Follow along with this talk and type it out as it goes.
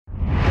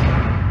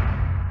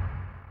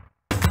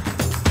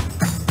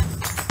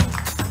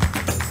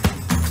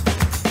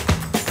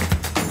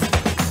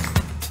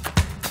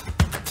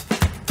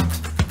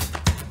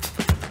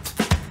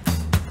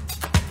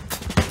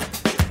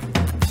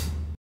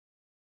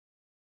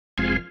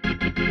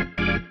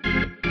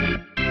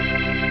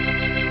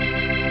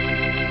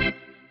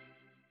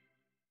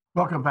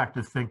Welcome back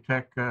to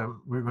ThinkTech.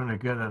 We're going to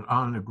get an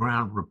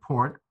on-the-ground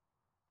report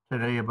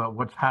today about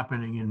what's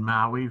happening in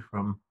Maui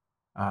from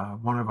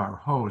one of our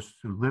hosts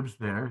who lives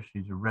there.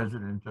 She's a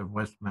resident of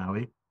West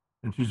Maui,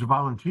 and she's a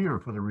volunteer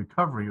for the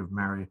recovery of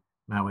Maui.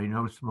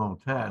 No small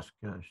task.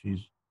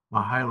 She's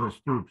Mihaela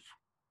Stoops.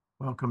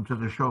 Welcome to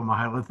the show,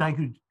 Mihaela. Thank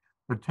you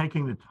for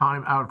taking the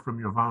time out from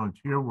your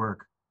volunteer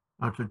work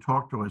to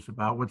talk to us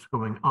about what's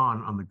going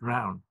on the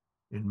ground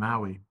in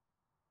Maui.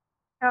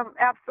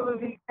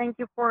 Absolutely. Thank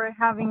you for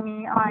having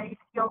me. I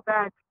feel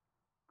that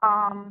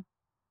um,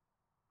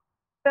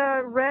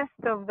 the rest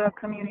of the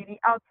community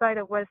outside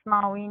of West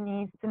Maui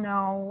needs to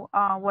know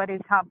what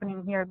is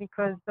happening here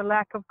because the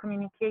lack of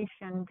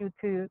communication due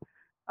to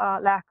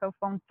lack of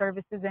phone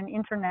services and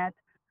internet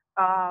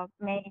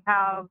may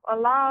have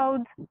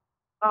allowed,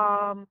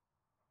 um,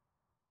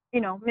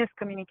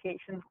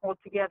 miscommunication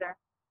altogether.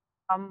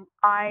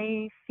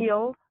 I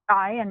feel,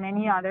 I and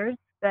many others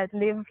that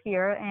live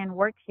here and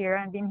work here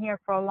and been here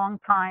for a long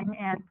time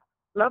and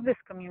love this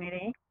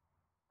community.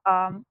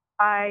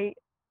 I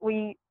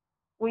we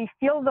we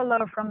feel the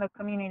love from the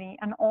community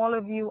and all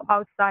of you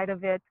outside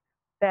of it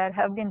that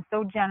have been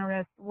so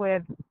generous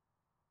with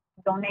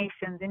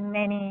donations in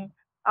many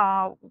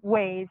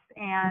ways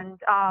and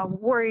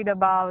worried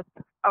about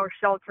our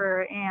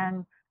shelter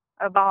and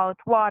about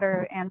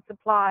water and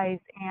supplies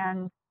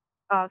and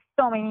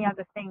so many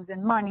other things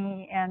and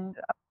money and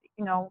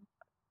you know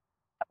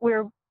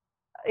we're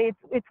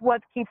it's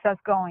what keeps us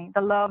going,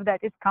 the love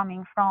that is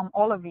coming from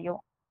all of you.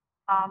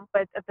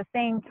 But at the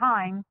same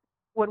time,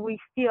 what we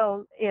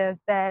feel is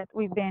that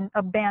we've been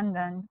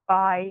abandoned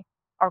by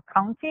our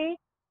county,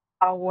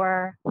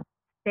 our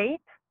state,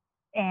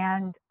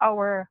 and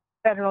our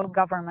federal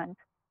government.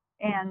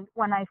 And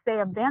when I say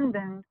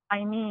abandoned,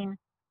 I mean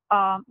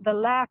the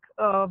lack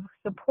of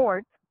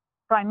support,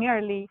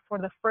 primarily for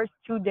the first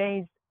 2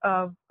 days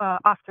of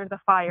after the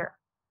fire.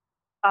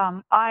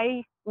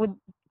 I would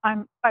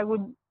I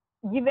would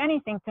give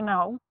anything to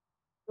know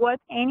what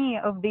any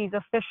of these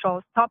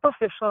officials, top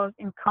officials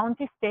in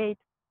county, state,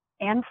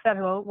 and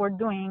federal were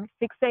doing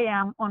 6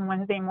 a.m. on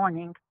Wednesday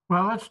morning.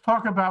 Well, let's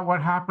talk about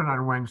what happened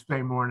on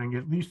Wednesday morning,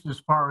 at least as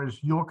far as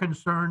you're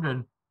concerned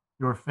and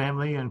your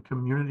family and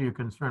community are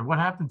concerned. What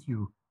happened to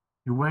you?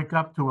 You wake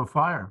up to a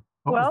fire.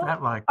 What was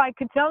that like? I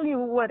could tell you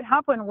what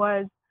happened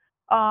was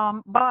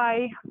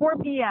by 4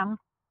 p.m.,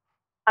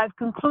 I've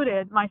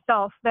concluded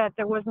myself that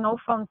there was no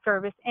phone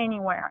service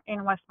anywhere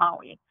in West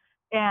Maui.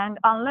 And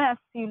unless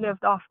you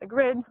lived off the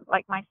grid,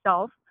 like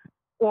myself,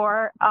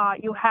 or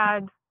you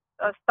had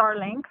a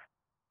Starlink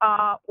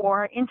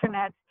or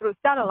internet through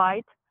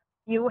satellite,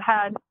 you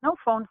had no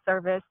phone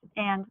service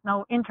and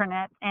no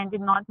internet and did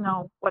not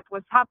know what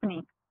was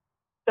happening.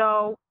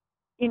 So,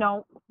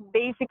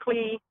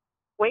 basically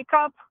wake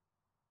up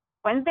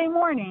Wednesday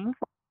morning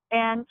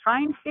and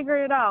try and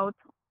figure it out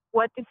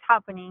what is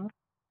happening.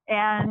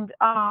 And,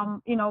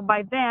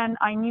 by then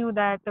I knew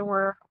that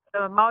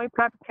the Maui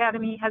Prep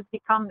Academy has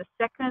become the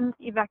second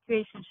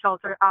evacuation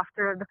shelter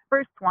after the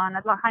first one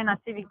at Lahaina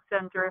Civic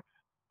Center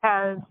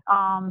has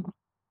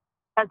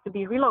to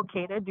be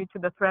relocated due to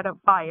the threat of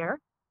fire.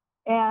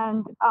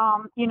 And,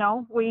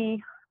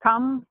 we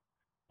come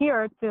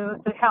here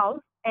to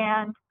help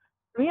and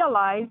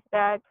realize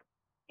that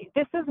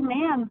this is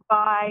manned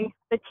by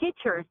the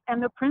teachers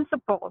and the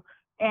principal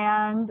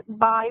and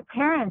by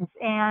parents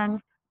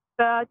and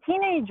the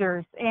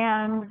teenagers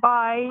and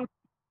by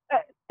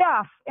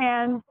staff.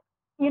 And,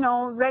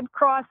 Red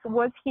Cross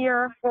was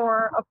here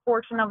for a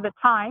portion of the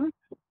time.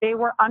 They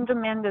were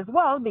undermanned as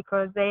well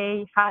because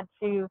they had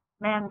to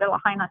man the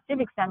Lahaina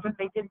Civic Center.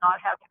 They did not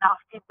have enough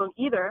people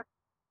either.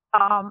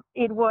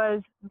 It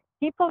was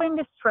people in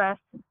distress,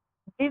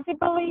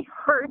 visibly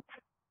hurt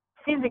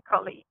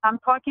physically. I'm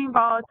talking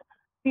about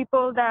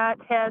people that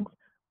had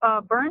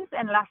burns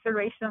and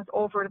lacerations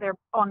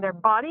on their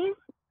bodies.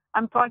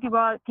 I'm talking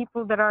about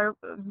people that are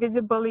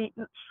visibly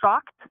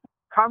shocked,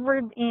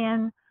 covered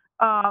in,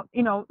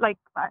 like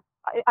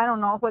I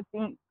don't know what's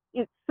the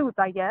suit,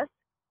 I guess.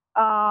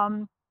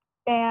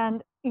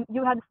 And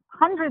you had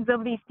hundreds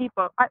of these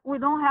people. We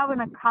don't have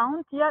an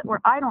account yet, or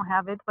I don't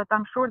have it, but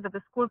I'm sure that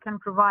the school can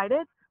provide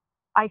it.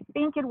 I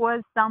think it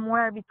was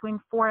somewhere between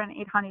 400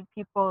 and 800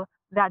 people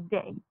that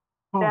day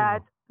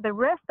that the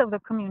rest of the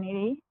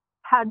community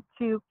had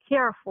to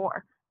care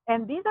for.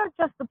 And these are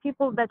just the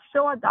people that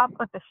showed up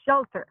at the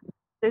shelter.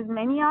 There's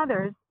many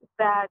others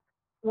that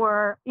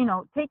were,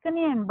 taken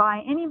in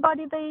by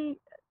anybody they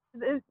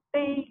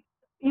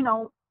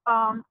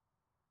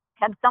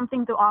had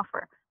something to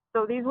offer.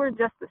 So these were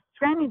just the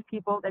stranded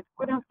people that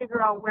couldn't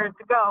figure out where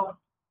to go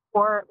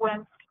or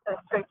went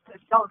straight to the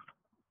shelter.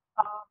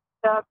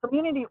 The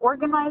community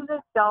organized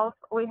itself.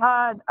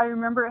 I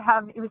remember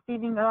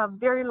receiving a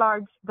very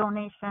large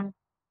donation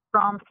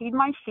from Feed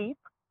My Sheep.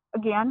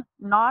 Again,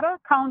 not a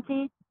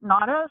county,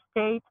 not a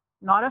state,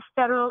 not a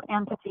federal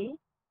entity.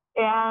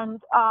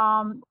 And,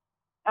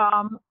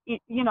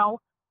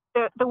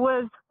 there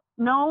was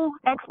no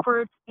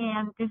experts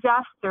in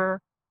disaster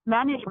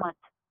management,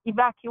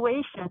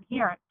 evacuation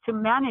here to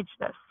manage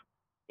this.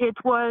 It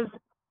was,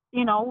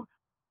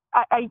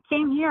 I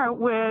came here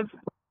with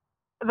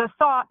the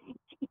thought,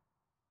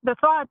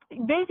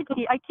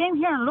 basically, I came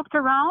here and looked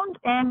around,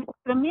 and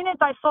the minute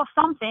I saw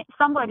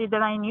somebody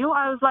that I knew,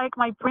 I was like,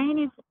 my brain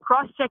is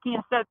cross-checking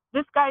and said,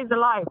 this guy is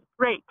alive,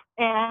 great.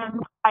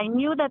 And I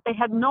knew that they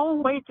had no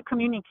way to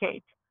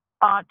communicate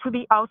to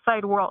the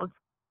outside world,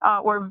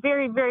 or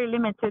very, very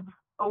limited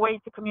way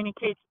to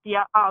communicate to the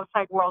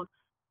outside world.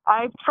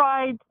 I've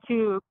tried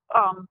to,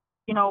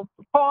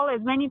 call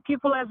as many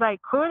people as I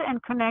could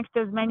and connect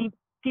as many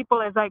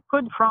people as I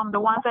could from the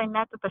ones I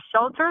met at the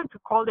shelter to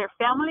call their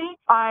family.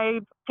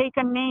 I've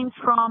taken names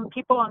from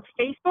people on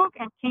Facebook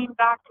and came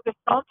back to the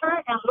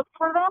shelter and looked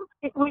for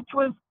them, which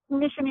was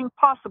mission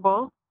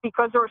impossible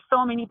because there were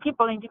so many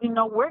people and didn't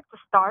know where to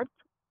start.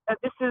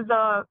 This is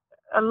a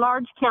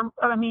large camp.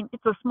 I mean,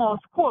 it's a small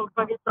school,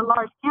 but it's a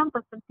large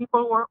campus and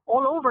people were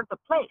all over the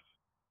place.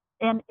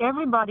 And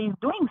everybody's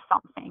doing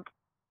something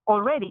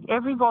already.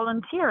 Every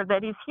volunteer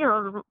that is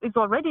here is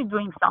already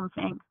doing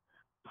something.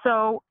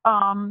 So,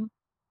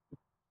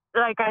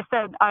 like I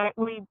said,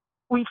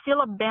 we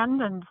feel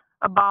abandoned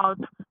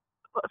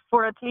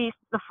for at least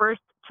the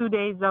first 2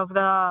 days of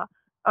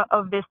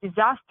this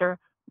disaster.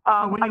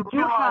 So when you I do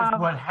realized have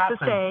what happened,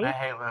 to say,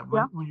 Mihaela,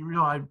 yeah? when you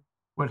realized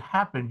what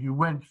happened, you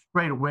went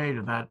straight away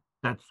to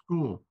that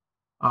school.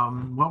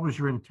 What was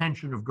your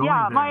intention of going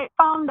there? I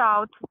found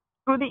out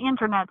through the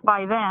internet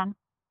by then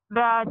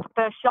that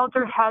the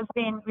shelter has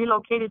been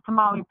relocated to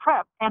Maui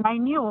Prep, and I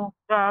knew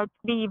that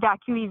the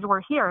evacuees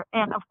were here.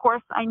 And of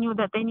course, I knew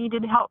that they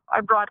needed help. I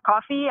brought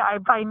coffee.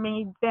 I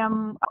made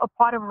them a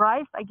pot of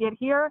rice. I get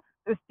here.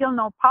 There's still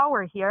no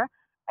power here.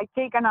 I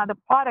take another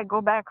pot. I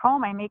go back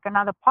home. I make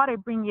another pot. I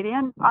bring it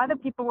in. Other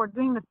people were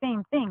doing the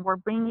same thing. We're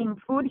bringing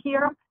food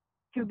here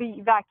to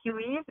the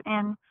evacuees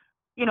and,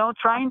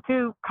 trying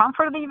to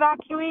comfort the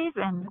evacuees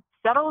and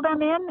settle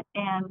them in.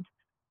 And,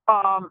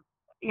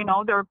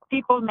 there are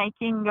people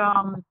making,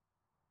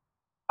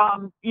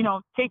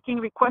 taking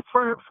requests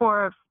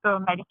for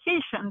the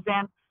medications.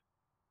 And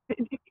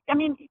I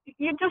mean,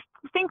 you just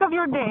think of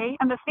your day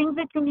and the things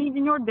that you need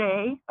in your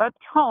day at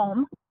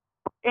home.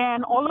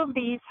 And all of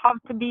these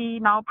have to be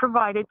now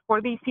provided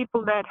for these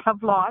people that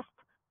have lost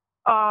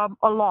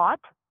a lot,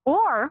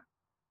 or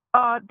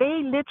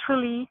they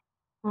literally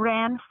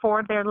ran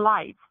for their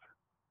lives.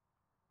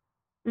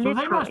 So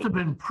they must have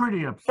been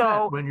pretty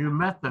upset when you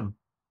met them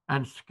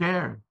and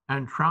scared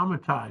and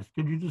traumatized.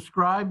 Can you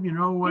describe,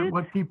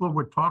 what people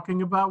were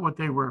talking about, what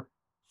they were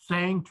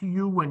saying to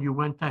you when you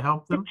went to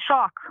help them? It's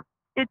shock.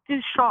 It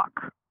is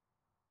shock.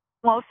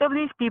 Most of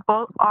these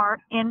people are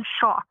in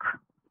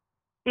shock.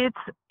 It's,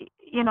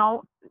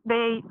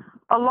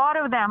 a lot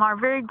of them are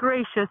very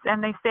gracious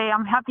and they say,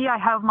 I'm happy I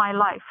have my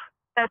life.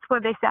 That's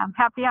what they say. I'm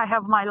happy I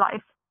have my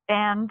life.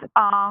 And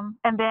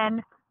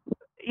then,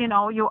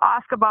 you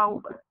ask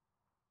about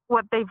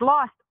what they've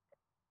lost.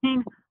 I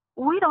mean,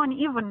 we don't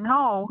even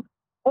know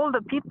all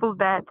the people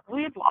that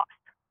we've lost,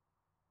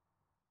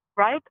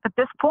 right? At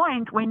this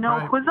point, we know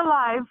who's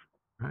alive.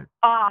 Right.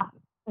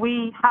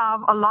 We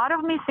have a lot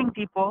of missing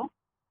people.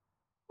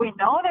 We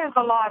know there's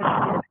a lot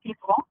of missing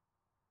people.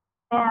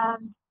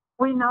 And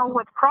we know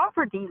what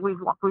properties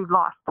we've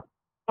lost.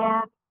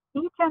 And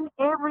each and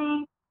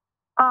every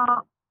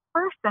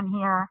person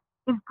here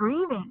is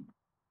grieving.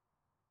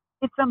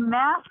 It's a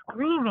mass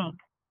grieving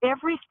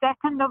every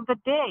second of the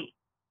day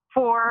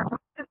for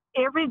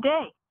every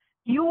day.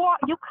 You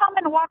come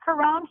and walk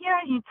around here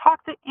and you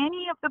talk to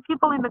any of the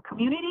people in the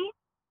community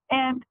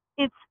and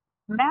it's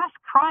mass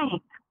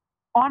crying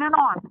on and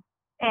on.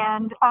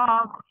 And,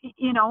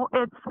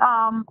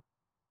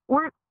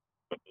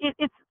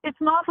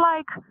 it's not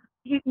like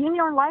in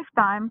your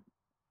lifetime,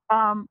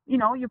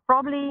 you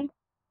probably,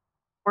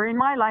 or in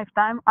my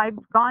lifetime, I've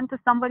gone to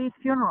somebody's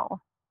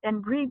funeral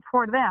and grieved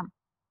for them.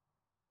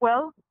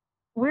 Well,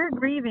 we're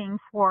grieving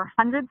for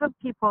hundreds of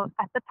people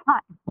at the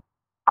time,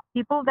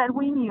 people that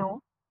we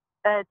knew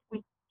that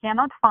we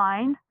cannot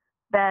find,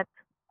 that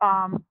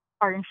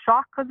are in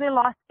shock because they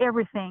lost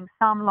everything.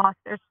 Some lost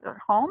their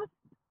homes,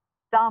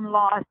 some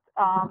lost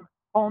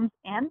homes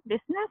and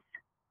business,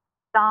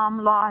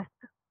 some lost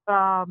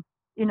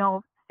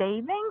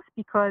savings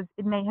because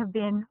it may have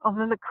been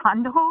over the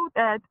condo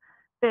that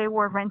they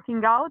were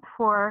renting out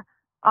for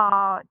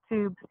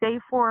to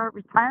save for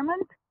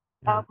retirement.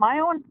 Yeah. My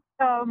own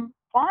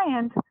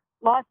client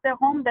lost their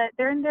home that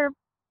they're in their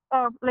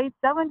late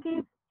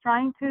 70s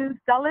trying to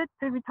sell it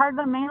to retire to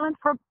the mainland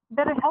for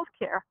better health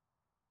care.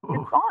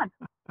 It's gone.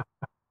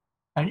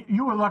 And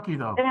you were lucky,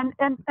 though. And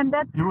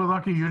that's, you were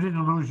lucky you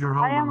didn't lose your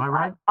home, am I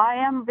right? I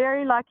am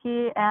very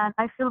lucky, and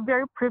I feel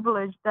very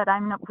privileged that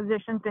I'm in a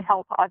position to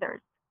help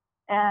others.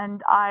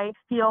 And I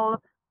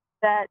feel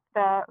that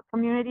the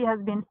community has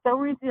been so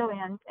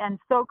resilient and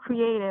so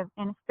creative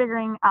in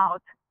figuring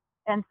out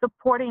and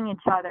supporting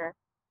each other.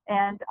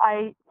 And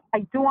I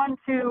do want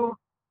to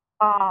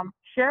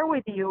share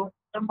with you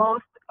the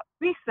most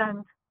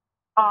recent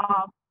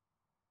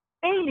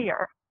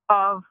failure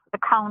of the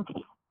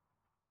county.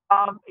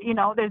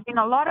 There's been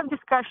a lot of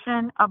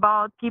discussion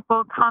about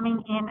people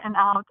coming in and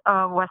out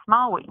of West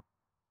Maui.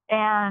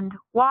 and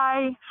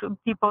why should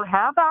people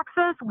have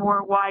access,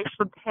 or why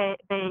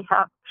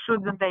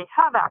shouldn't they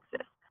have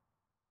access?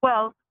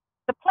 Well,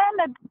 the plan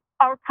that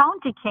our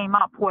county came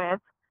up with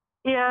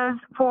is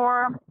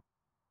for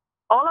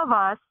all of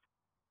us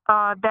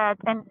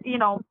and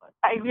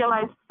I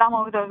realize some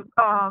of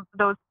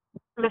those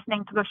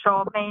listening to the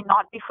show may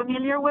not be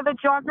familiar with the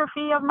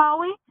geography of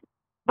Maui,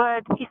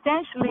 but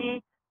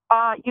essentially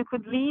you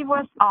could leave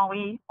West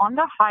Maui on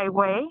the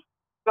highway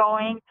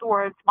going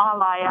towards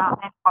Maalaea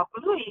and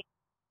Kahului,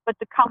 but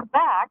to come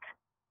back,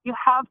 you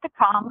have to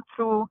come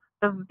through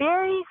the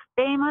very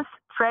famous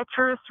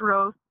treacherous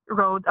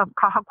road of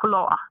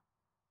Kahakuloa,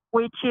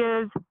 which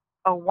is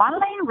a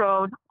one-lane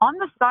road on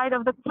the side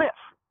of the cliff.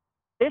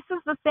 This is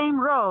the same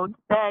road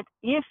that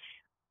if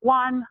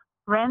one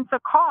rents a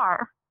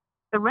car,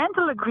 the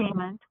rental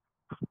agreement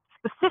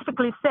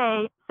specifically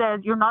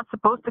says you're not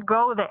supposed to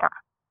go there.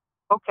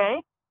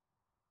 Okay?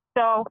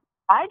 So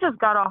I just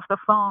got off the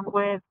phone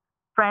with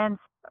friends,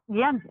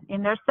 again,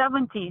 in their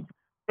 70s.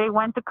 They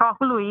went to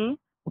Kahului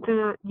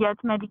to get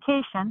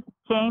medication,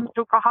 came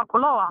through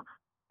Kahakuloa.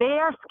 They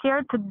are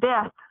scared to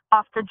death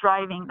after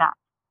driving that.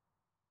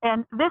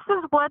 And this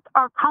is what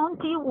our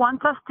county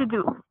wants us to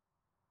do.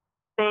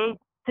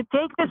 To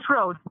take this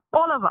road,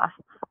 all of us.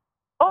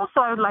 Also,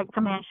 I would like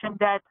to mention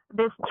that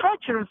this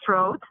treacherous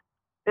road,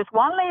 this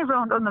one-lane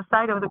road on the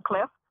side of the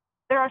cliff,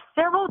 there are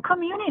several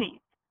communities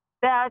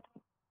that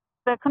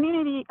the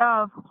community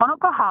of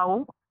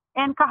Honokohau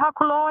and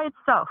Kahakuloa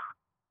itself.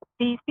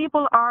 These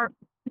people are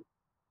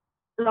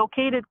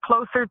located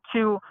closer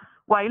to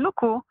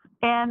Wailuku,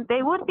 and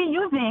they would be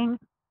using,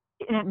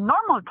 in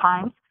normal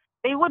times,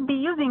 they would be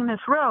using this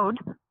road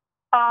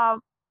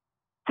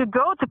to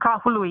go to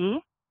Kahului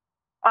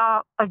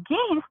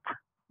against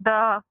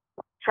the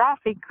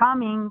traffic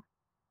coming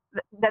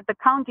that the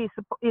county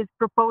is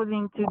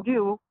proposing to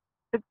do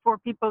for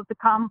people to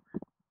come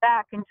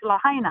back into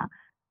Lahaina.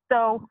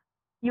 So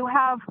you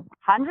have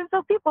hundreds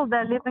of people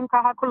that live in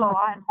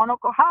Kahakuloa and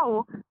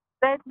Honokohau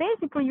that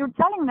basically you're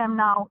telling them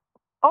now,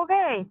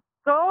 okay,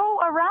 go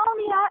around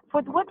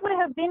what would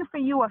have been for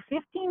you a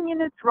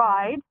 15-minute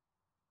ride,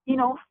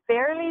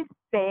 fairly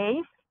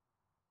safe.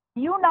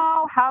 You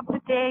now have to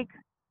take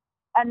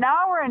an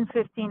hour and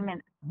 15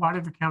 minutes. Why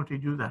did the county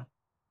do that?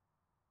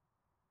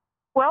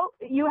 Well,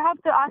 you have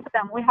to ask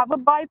them. We have a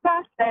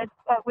bypass that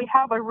we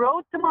have a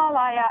road to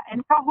Maalaea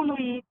and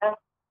Kahului,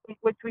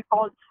 which we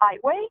call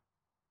highway,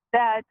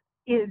 that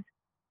is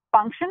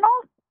functional.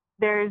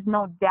 There is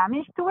no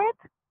damage to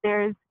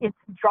it. It's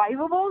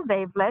drivable.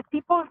 They've let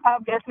people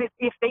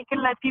if they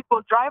can let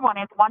people drive on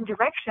it one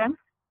direction,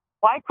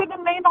 why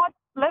couldn't they not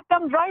let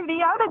them drive the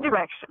other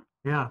direction?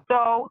 Yeah.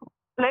 So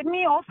let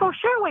me also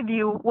share with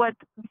you what,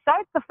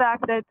 besides the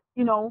fact that,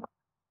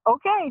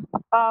 okay,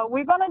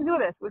 we're going to do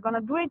this. We're going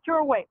to do it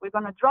your way. We're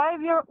going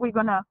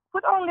to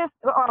put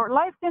our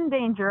lives in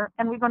danger,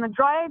 and we're going to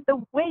drive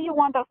the way you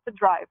want us to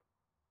drive.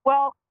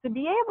 Well, to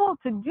be able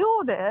to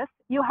do this,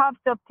 you have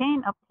to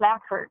obtain a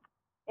placard.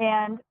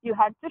 And you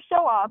had to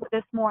show up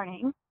this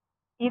morning,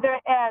 either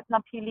at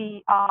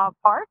Napili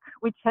Park,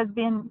 which has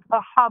been a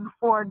hub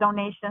for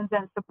donations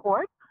and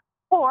support,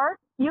 or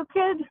you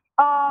could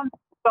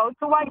go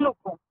to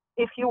Wailuku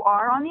if you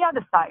are on the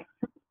other side.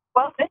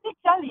 Well, let me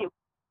tell you,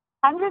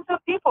 hundreds of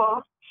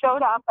people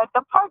showed up at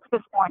the park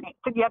this morning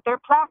to get their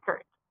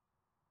placards.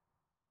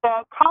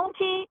 The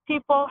county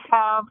people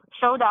have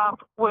showed up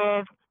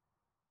with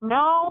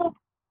no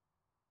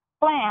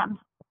plan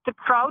to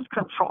crowd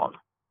control.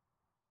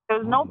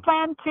 There's no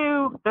plan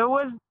there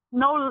was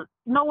no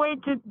way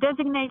to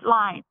designate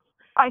lines.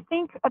 I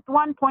think at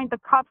one point the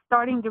cops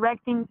started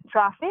directing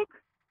traffic.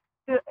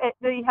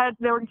 They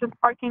were just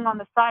parking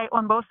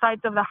on both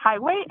sides of the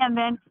highway and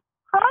then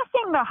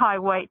crossing the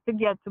highway to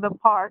get to the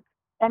park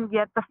and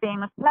get the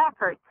famous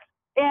placard.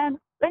 And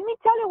let me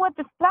tell you what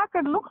this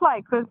placard looked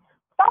like, because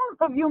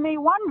some of you may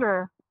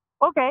wonder,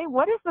 okay,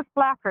 what is this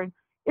placard?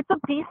 It's a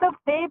piece of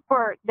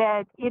paper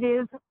that it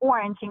is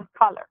orange in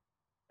color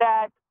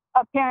that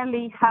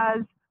apparently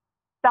has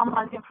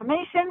someone's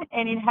information,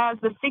 and it has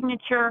the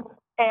signature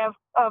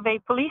of a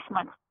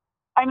policeman.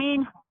 I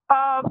mean,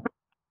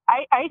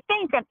 I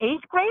think an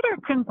 8th grader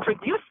can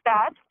produce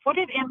that, put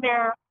it in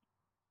their,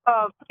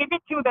 give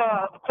it to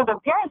the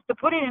parents to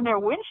put it in their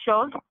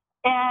windshield,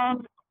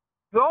 and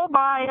go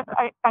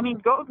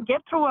go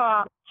get through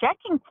a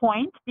checking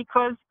point,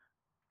 because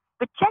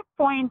the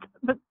checkpoint,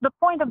 the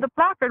point of the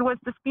placard was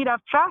to speed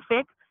up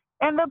traffic,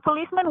 and the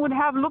policeman would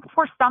have looked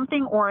for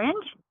something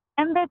orange,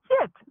 and that's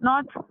it,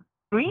 not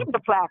read the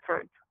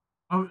placard.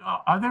 Oh,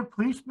 are there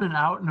policemen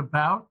out and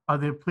about? Are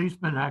there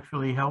policemen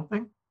actually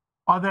helping?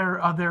 Are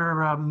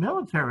there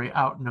military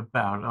out and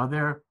about? Are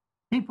there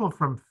people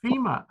from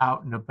FEMA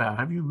out and about?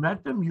 Have you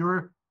met them?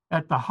 You're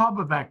at the hub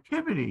of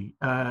activity,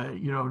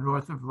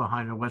 north of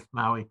Lahaina, West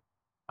Maui.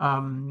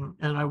 And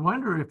I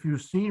wonder if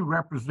you've seen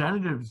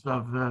representatives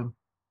of the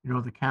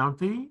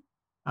county,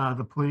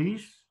 the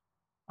police,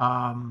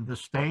 the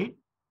state,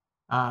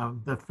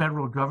 the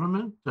federal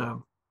government,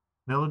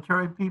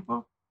 military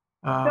people.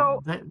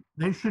 So,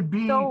 They should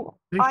be so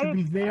they should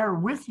be there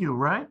with you,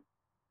 right?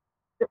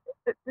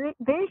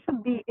 they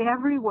should be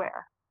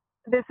everywhere.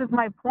 This is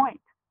my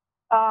point.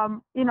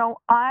 You know,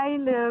 I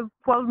live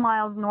 12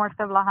 miles north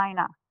of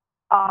Lahaina.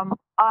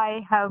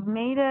 I have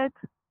made it,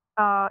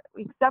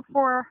 except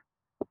for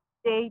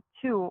day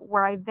 2,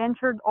 where I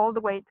ventured all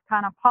the way to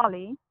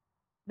Kanapali.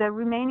 The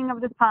remaining of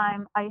the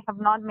time, I have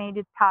not made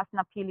it past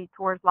Napili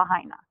towards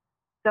Lahaina.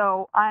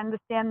 So I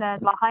understand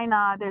that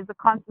Lahaina, there's a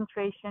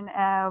concentration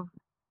of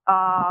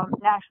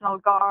National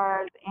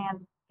Guard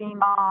and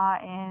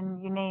FEMA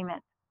and you name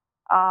it,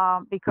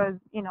 because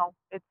you know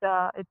it's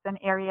an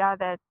area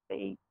that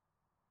they,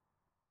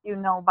 you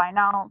know, by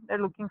now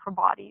they're looking for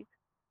bodies.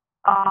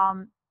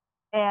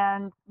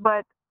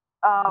 But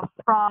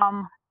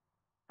from,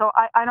 so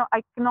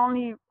I can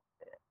only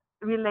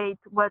relate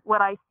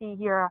what I see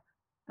here,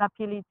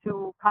 Napili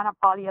to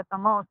Kanapali at the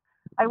most.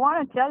 I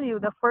want to tell you,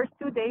 the first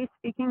 2 days,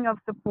 speaking of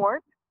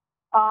support,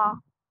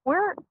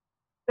 we're,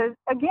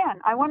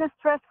 again, I want to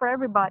stress for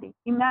everybody,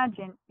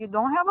 imagine you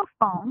don't have a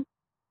phone,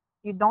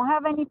 you don't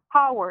have any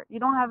power, you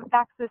don't have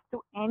access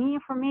to any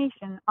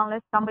information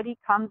unless somebody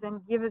comes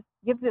and gives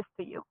this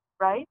to you,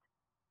 right?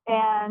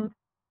 And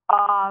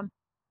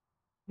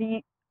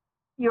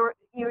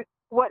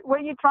what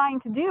you're trying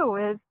to do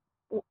is,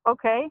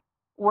 okay,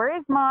 where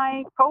is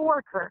my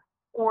coworker?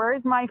 Where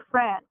is my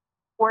friend?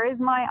 Where is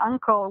my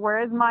uncle? Where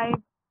is my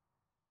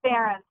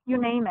parents? You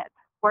name it.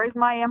 Where is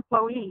my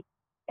employee?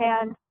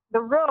 And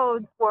the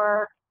roads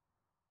were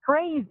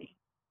crazy.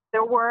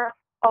 There were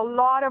a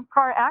lot of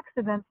car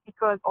accidents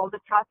because all the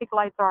traffic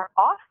lights are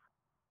off,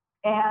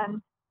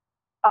 and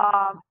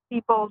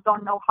people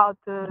don't know how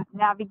to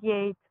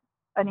navigate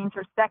an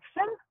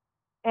intersection.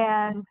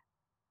 And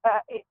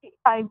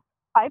I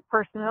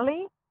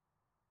personally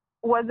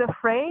was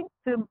afraid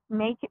to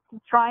make it,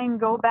 to try and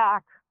go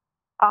back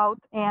out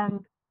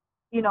and,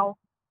 you know,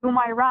 do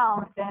my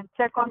rounds and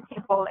check on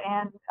people.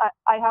 And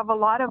I have a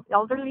lot of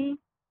elderly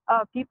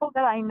people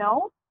that I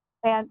know,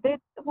 and they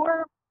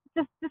were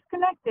just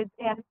disconnected,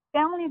 and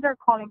families are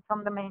calling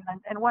from the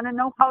mainland and want to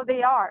know how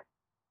they are.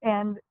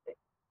 And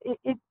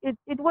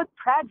it was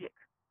tragic.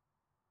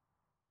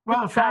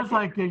 Well, it sounds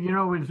like, you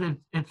know,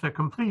 it's a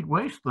complete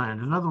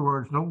wasteland. In other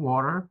words, no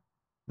water,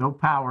 no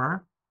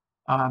power,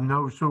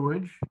 no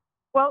sewage,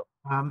 well,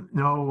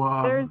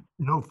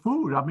 no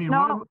food. I mean,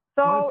 no,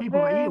 what do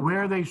people eat?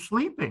 Where are they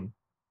sleeping?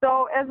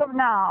 So as of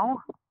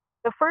now,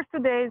 the first 2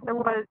 days there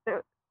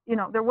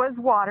was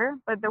water,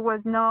 but there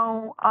was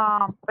no.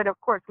 But of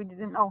course, we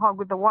didn't know how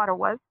good the water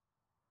was.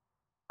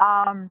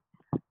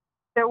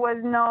 There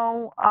was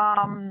no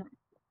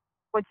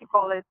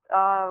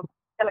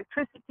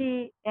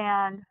electricity,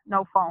 and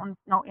no phones,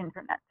 no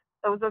internet.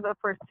 Those are the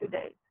first 2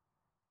 days.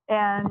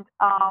 And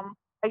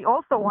I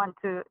also want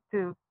to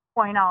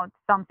point out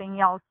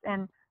something else,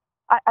 and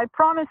I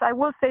promise I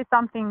will say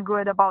something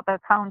good about the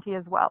county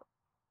as well.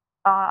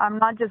 I'm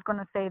not just going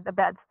to say the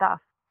bad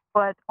stuff,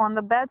 but on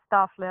the bad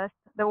stuff list,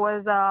 there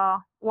was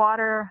a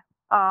water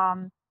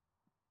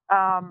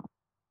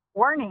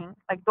warning,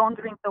 like don't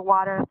drink the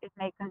water, it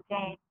may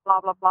contain blah,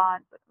 blah, blah,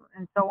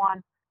 and so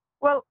on.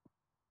 Well,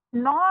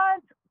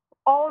 not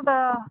all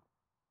the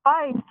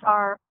sites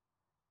are,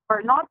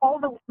 or not all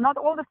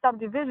the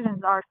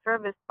subdivisions are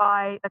serviced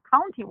by the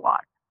county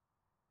water.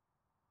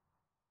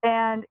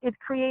 And it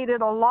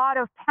created a lot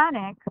of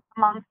panic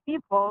amongst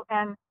people,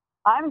 and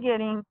I'm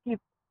getting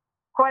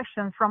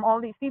questions from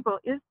all these people.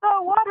 Is the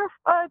water,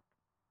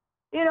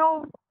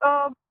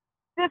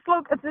 this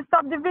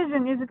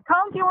subdivision, is it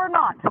county or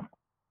not?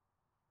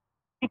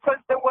 Because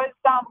there was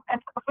some, and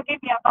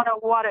forgive me, I'm not a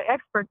water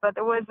expert, but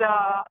there was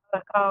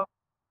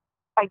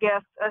I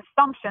guess,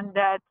 assumption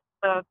that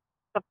the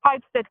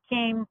pipes that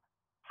came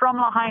from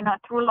Lahaina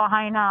through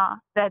Lahaina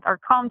that are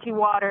county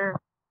water,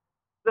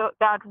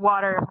 that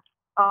water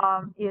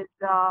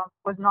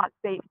was not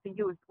safe to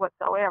use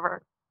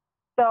whatsoever.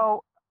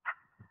 So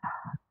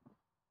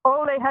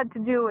all they had to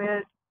do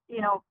is,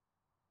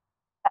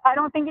 I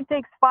don't think it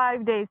takes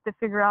 5 days to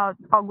figure out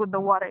how good the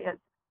water is.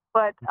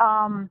 But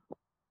I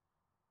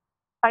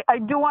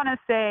do want to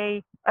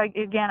say,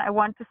 again, I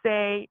want to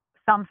say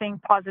something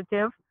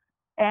positive.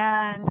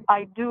 And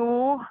I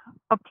do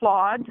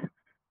applaud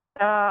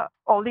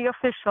all the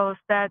officials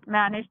that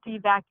managed to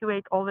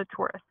evacuate all the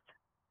tourists.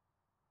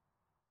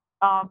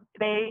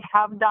 They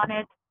have done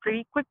it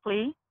pretty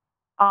quickly.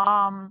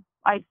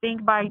 I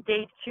think by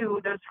day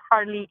 2, there's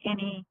hardly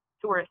any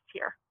tourists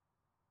here.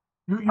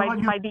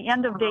 By the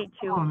end of day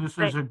 2. This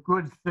is a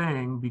good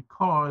thing,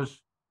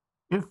 because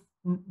if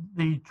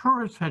the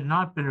tourists had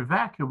not been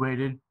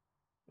evacuated,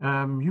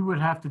 you would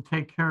have to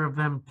take care of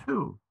them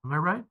too. Am I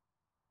right?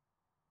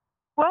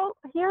 Well,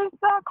 here's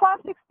a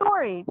classic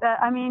story that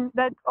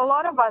a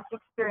lot of us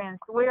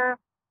experienced, where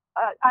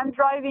I'm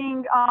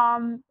driving,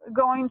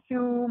 going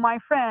to my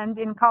friend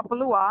in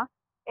Kapalua,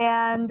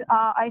 and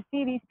I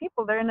see these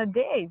people. They're in a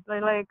daze.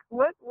 They're like,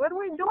 "What are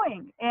we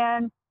doing?"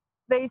 And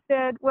they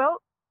said,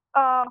 "Well,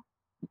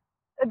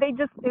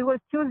 it was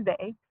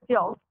Tuesday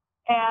still,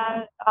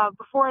 And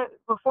before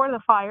the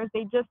fires,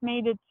 they just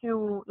made it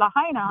to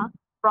Lahaina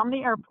from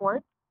the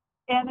airport,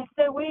 and they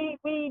said, we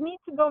need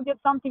to go get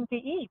something to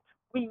eat.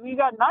 We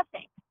got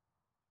nothing.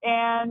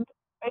 And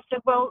I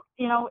said, well,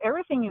 you know,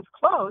 everything is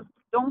closed.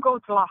 Don't go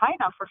to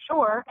Lahaina for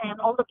sure,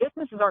 and all the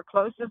businesses are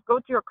closed. Just go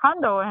to your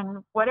condo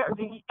and whatever.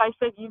 I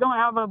said, you don't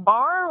have a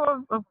bar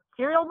or a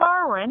cereal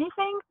bar or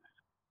anything?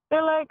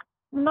 They're like,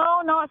 no.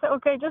 I said,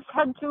 okay, just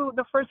head to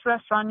the first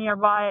restaurant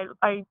nearby.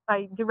 I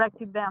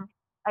directed them.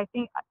 I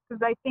think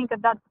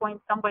at that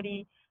point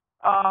somebody,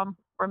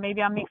 or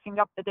maybe I'm mixing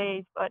up the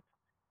days, but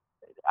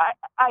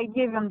I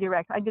gave them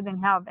direct. I didn't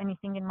have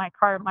anything in my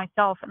car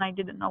myself, and I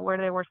didn't know where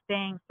they were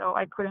staying, so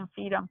I couldn't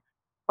feed them.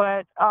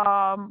 But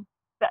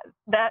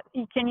that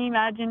you can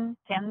imagine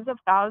tens of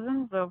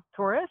thousands of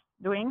tourists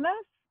doing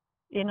this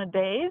in a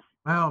days.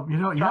 Well, you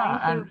know,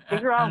 trying to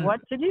figure out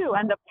what to do,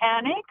 and the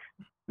panic.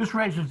 This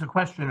raises the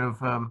question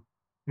of,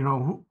 you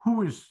know,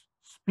 who is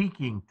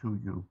speaking to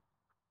you?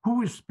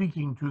 Who is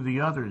speaking to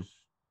the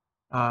others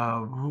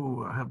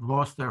who have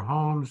lost their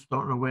homes,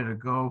 don't know where to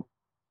go?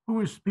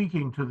 Who is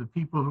speaking to the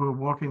people who are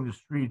walking the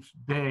streets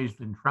dazed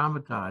and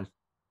traumatized?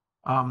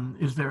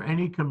 Is there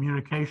any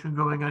communication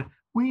going on?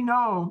 We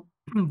know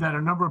that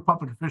a number of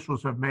public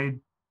officials have made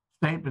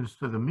statements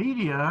to the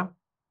media,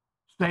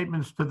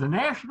 statements to the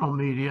national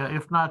media,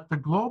 if not the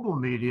global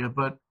media,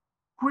 but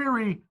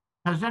query,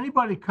 has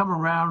anybody come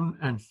around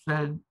and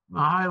said,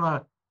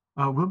 Mihaela,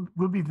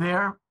 we'll be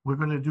there, we're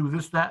going to do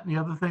this, that, and the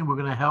other thing, we're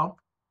going to help?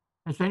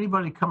 Has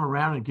anybody come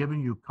around and given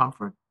you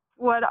comfort?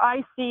 What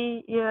I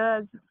see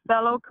is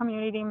fellow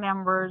community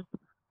members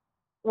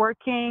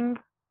working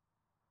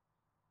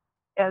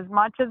as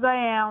much as I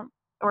am,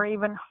 or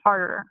even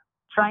harder,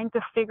 trying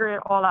to figure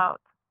it all out.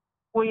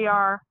 We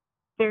are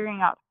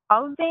figuring out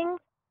housing.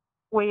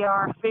 We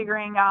are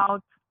figuring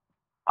out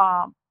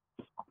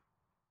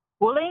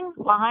schooling.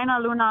 Lahaina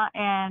Luna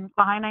and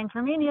Lahaina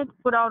Intermediate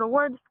put out a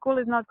word, school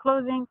is not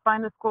closing,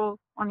 find a school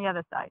on the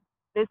other side.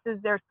 This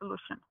is their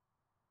solution.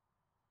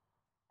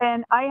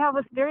 And I have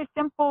a very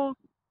simple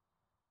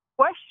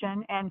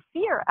question and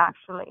fear,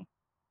 actually.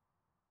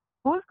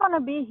 Who's going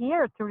to be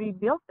here to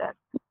rebuild this?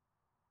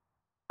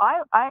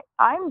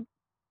 I'm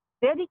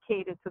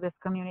dedicated to this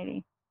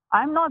community.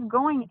 I'm not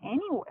going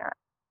anywhere.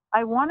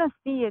 I want to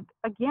see it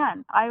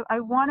again. I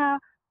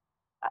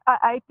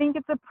think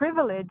it's a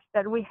privilege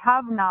that we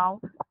have now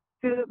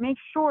to make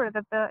sure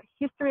that the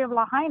history of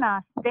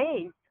Lahaina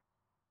stays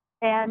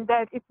and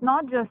that it's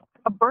not just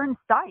a burned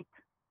site.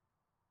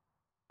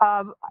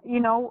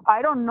 You know,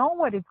 I don't know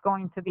what it's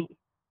going to be,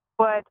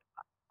 but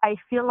I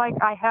feel like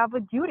I have a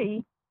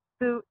duty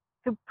to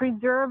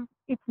preserve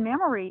its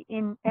memory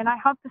and I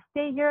have to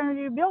stay here and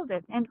rebuild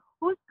it. And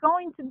who's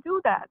going to do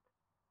that?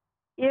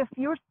 If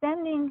you're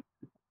telling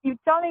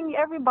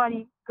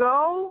everybody,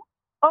 go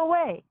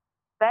away.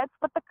 That's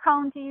what the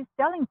county is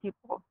telling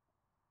people.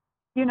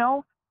 You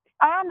know,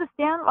 I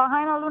understand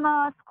Lahaina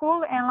Luna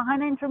School and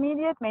Lahaina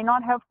Intermediate may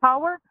not have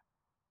power.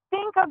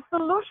 Think of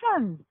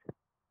solutions.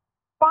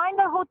 Find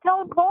a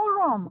hotel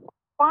ballroom.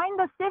 Find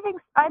the civic,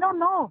 I don't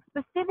know,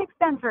 the civic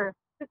center.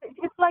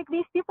 It's like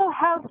these people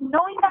have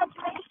no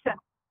imagination.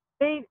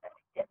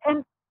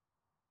 And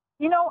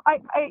you know,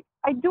 I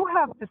do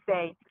have to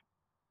say,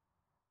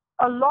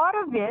 a lot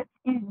of it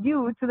is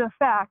due to the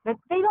fact that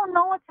they don't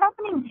know what's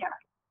happening here.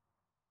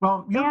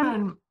 Well,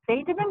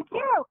 they didn't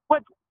care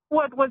what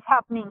was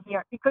happening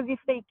here, because if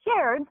they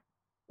cared,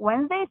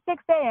 Wednesday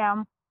 6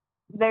 a.m.,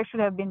 there should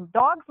have been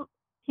dogs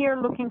here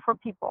looking for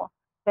people.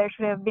 There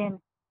should have been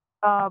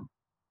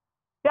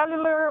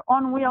cellular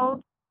on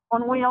wheels,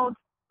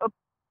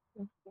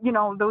 you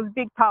know, those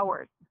big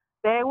towers.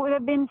 There would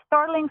have been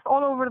Starlinks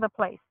all over the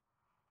place.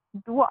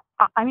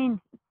 I mean,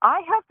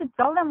 I have to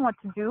tell them what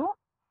to do.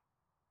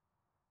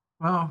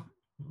 Well,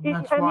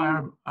 that's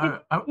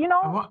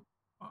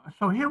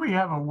so here we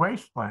have a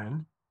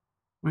wasteland.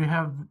 We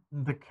have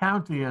the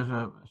county as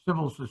a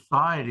civil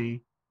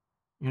society,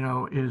 you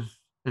know, is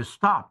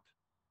stopped.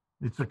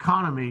 Its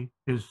economy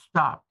is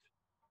stopped.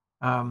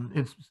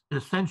 Its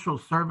essential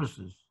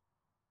services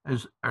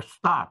are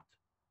stopped.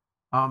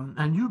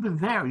 And you've been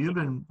there. You've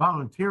been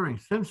volunteering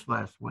since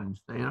last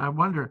Wednesday. And I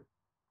wonder,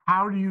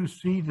 how do you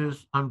see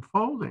this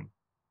unfolding?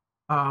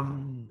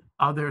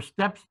 Are there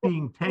steps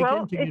being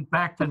taken to get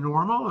back to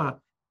normal?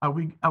 Are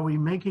we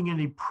making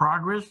any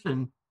progress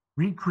in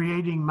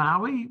recreating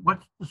Maui?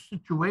 What's the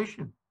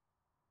situation?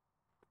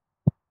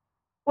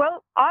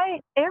 Well,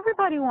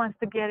 everybody wants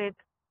to get it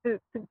to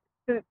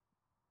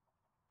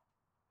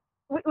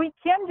we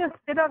can't just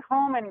sit at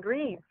home and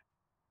grieve.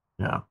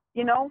 Yeah.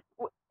 You know,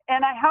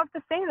 and I have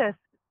to say this,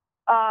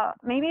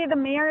 maybe the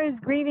mayor is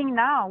grieving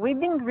now. We've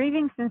been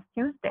grieving since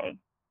Tuesday.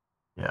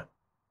 Yeah.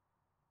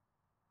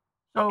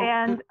 So,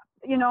 and,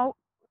 you know,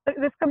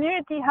 this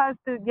community has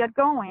to get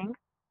going.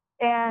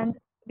 And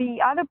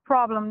the other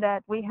problem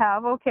that we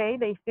have, okay,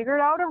 they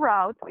figured out a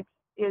route, which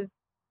is,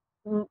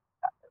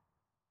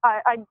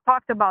 I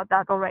talked about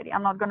that already.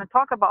 I'm not going to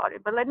talk about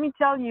it, but let me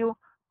tell you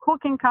who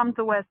can come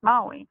to West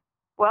Maui.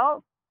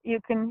 Well, you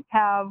can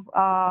have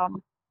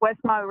West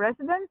Maui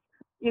residents,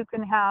 you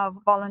can have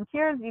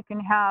volunteers, you can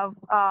have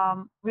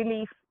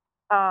relief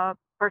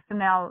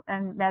personnel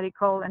and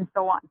medical and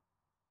so on.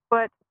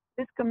 But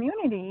this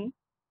community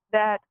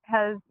that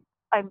has,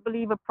 I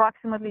believe,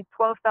 approximately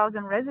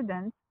 12,000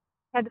 residents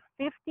had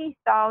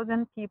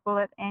 50,000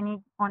 people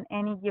on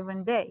any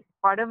given day.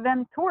 Part of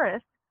them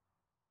tourists,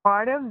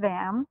 part of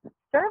them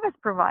service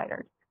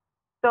providers.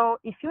 So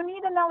if you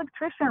need an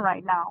electrician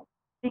right now,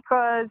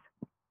 because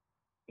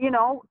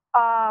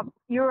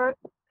you're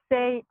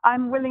say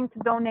I'm willing to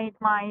donate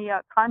my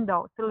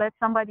condo to let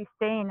somebody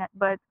stay in it,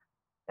 but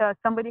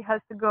somebody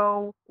has to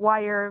go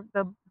wire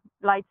the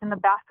lights in the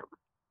bathroom.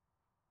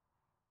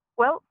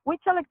 Well,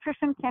 which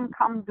electrician can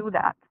come do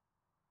that?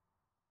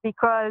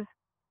 Because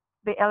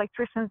the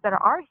electricians that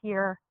are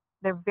here,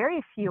 they're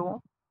very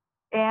few.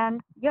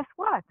 And guess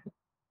what?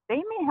 They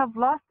may have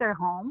lost their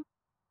home,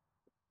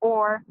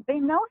 or they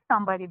know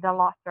somebody that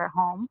lost their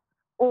home,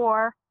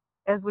 or,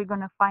 as we're going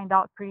to find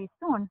out pretty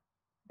soon,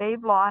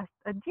 they've lost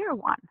a dear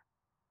one.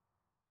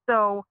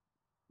 So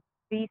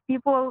these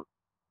people,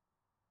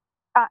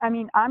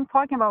 I'm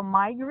talking about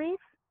my grief.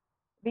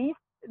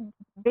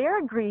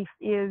 Their grief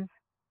is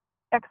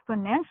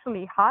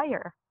exponentially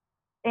higher.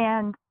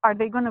 And are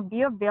they going to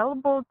be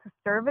available to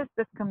service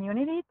this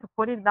community, to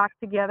put it back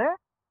together?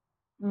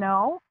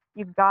 No,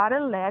 you've got to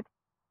let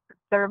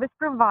service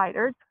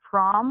providers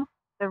from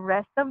the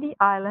rest of the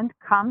island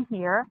come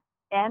here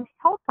and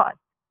help us.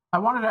 I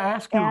wanted to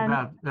ask you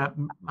about that,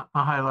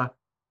 Mihaela.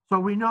 So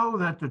we know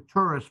that the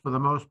tourists, for the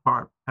most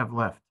part, have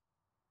left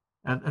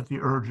at the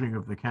urging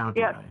of the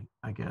county, yes.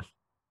 I guess.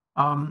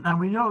 And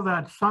we know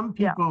that some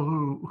people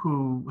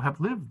who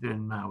have lived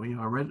in Maui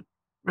or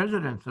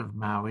residents of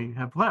Maui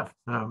have left.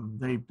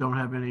 They don't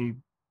have any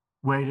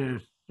way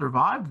to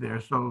survive there.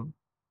 So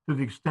to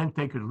the extent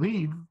they could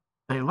leave,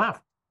 they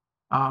left.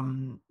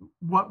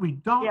 What we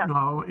don't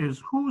know is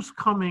who's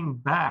coming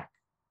back,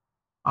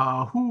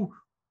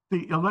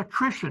 the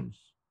electricians,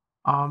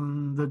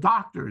 the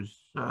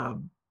doctors,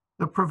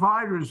 the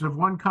providers of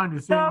one kind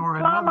of thing or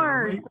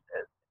another.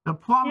 The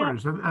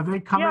plumbers, are they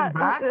coming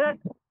back?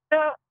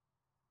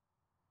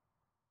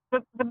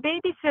 The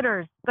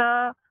babysitters,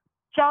 the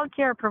child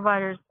care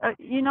providers.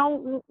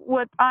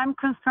 What I'm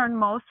concerned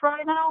most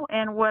right now,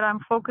 and what I'm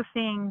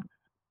focusing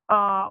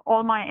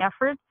all my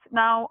efforts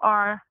now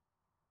are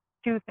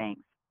two things: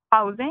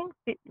 housing,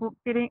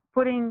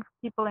 putting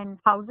people in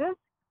houses,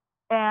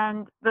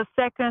 and the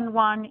second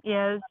one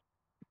is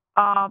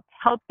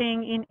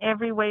helping in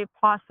every way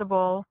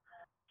possible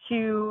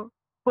to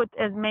put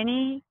as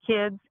many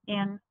kids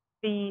in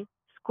the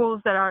schools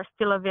that are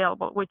still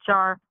available, which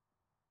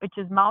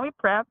is Maui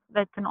Prep,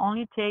 that can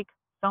only take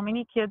so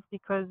many kids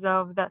because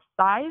of the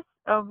size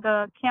of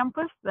the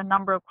campus, the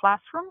number of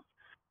classrooms,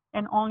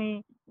 and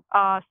only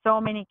so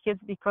many kids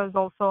because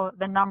also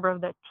the number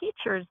of the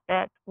teachers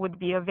that would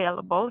be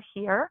available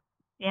here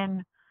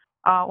in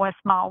West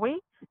Maui,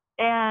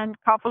 and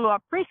Kapalua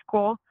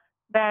Preschool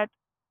that,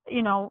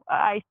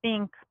 I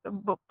think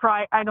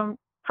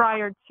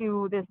prior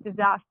to this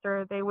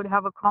disaster, they would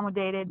have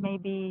accommodated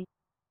maybe,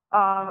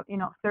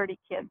 30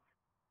 kids.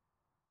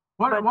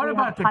 What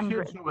about the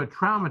kids who are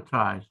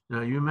traumatized?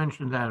 You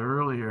mentioned that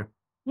earlier.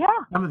 Yeah.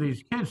 Some of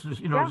these kids,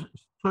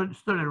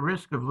 stood at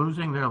risk of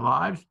losing their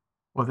lives,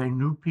 or they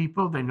know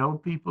people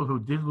who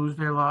did lose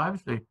their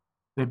lives.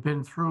 They've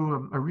been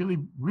through a really,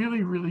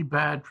 really, really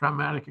bad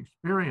traumatic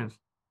experience.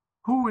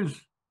 Who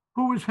is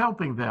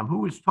helping them?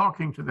 Who is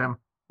talking to them?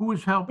 Who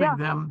is helping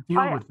them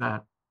deal with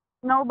that?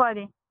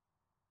 Nobody.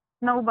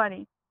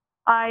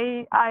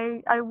 I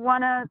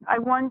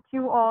want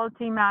you all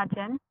to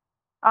imagine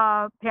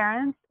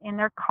parents in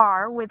their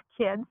car with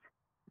kids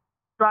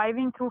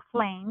driving through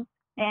flames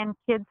and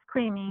kids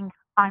screaming,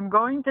 "I'm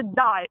going to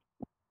die."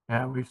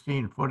 Yeah, we've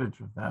seen footage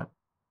of that.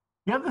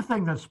 The other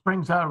thing that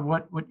springs out of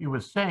what you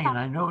were saying, and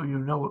I know you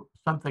know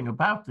something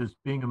about this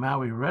being a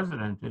Maui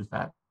resident, is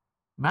that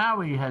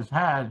Maui has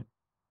had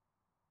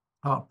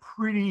a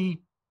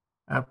pretty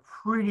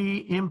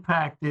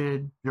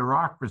impacted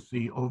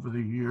bureaucracy over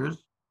the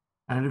years.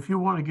 And if you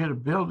want to get a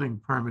building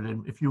permit,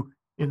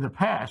 in the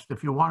past,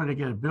 if you wanted to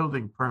get a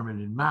building permit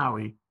in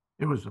Maui,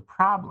 it was a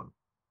problem.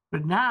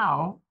 But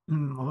now, a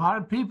lot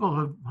of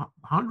people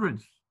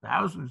hundreds,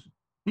 thousands of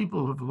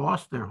people have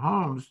lost their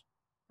homes.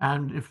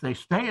 And if they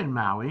stay in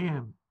Maui,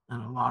 and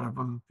a lot of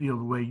them feel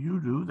the way you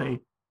do,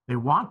 they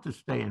want to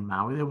stay in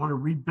Maui, they want to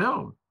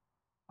rebuild.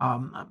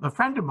 A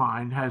friend of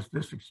mine has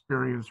this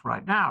experience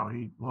right now.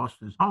 He lost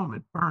his home,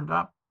 it burned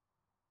up.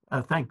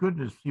 Thank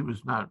goodness he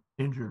was not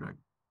injured or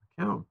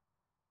killed.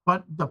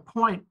 But the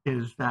point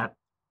is that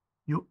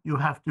you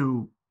have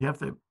to get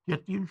the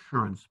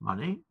insurance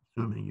money,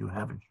 assuming you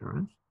have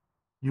insurance.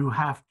 You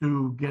have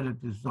to get a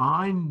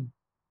design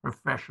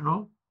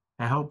professional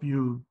to help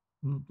you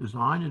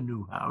design a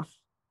new house.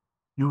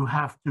 You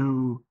have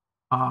to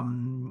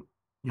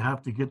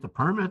get the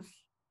permits,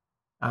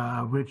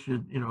 which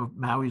is,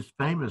 Maui's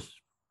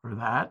famous for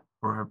that,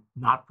 for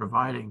not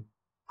providing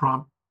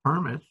prompt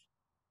permits.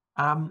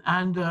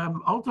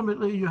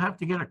 Ultimately, you have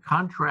to get a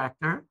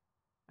contractor,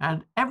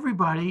 and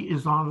everybody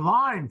is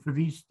online for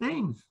these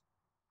things.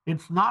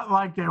 It's not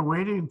like they're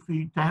waiting for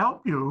you to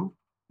help you,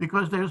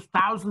 because there's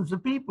thousands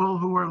of people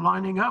who are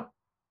lining up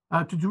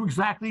to do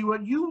exactly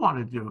what you want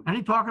to do.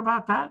 Any talk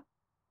about that?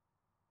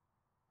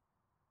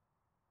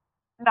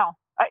 No.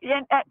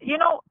 You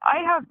know, I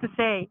have to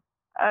say,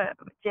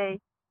 Jay,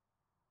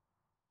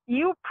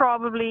 you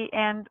probably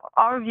and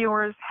our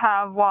viewers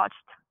have watched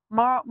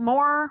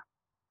more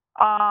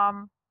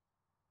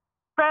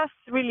press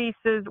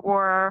releases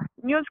or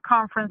news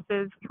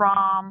conferences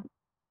from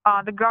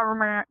the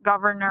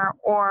governor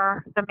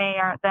or the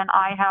mayor than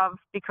I have,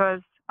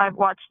 because I've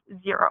watched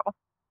zero.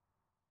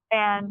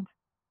 And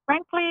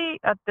frankly,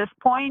 at this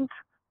point,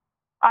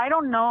 I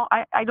don't know.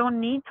 I don't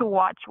need to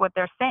watch what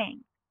they're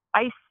saying.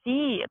 I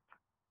see it.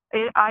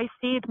 I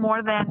see it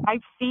more than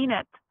I've seen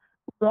it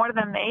more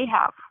than they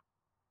have.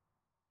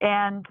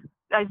 And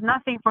there's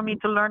nothing for me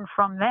to learn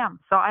from them.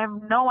 So I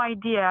have no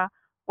idea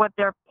what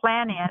their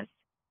plan is.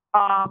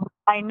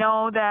 I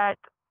know that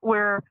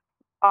we're,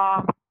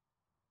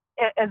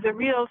 as a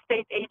real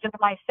estate agent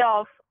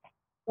myself,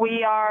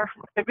 we are,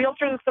 the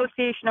Realtors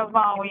Association of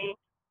Maui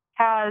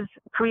has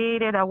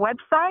created a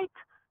website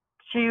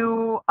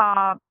to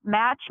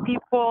match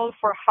people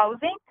for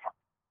housing.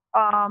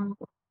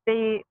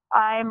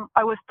 I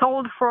was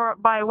told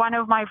by one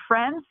of my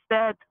friends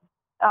that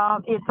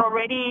it's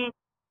already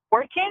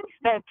working,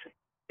 that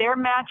their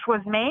match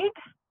was made.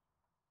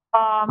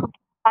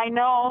 I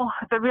know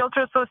the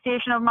Realtor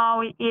Association of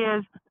Maui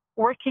is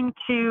working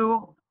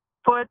to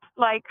put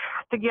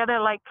together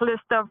a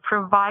list of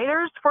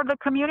providers for the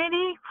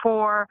community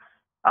for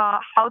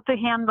how to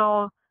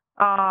handle,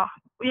 to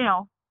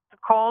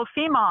call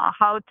FEMA,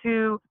 how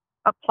to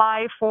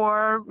apply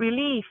for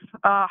relief,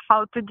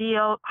 how to,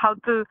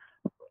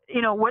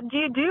 what do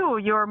you do?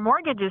 Your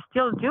mortgage is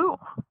still due.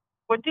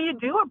 What do you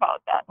do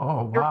about that?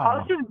 Oh, wow. Your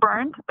house is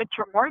burned, but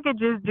your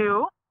mortgage is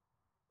due.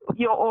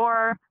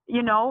 You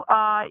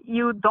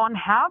don't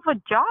have a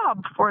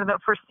job for the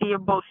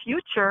foreseeable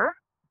future.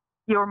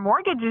 Your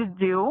mortgage is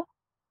due.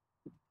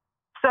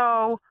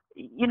 So,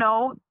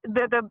 your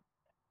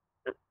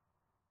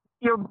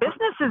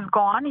business is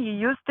gone. You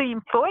used to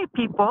employ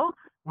people.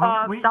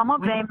 Some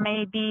of them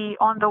may be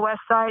on the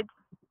west side.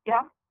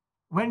 Yeah.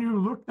 When you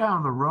look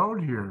down the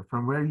road here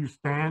from where you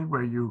stand,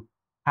 where you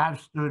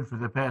have stood for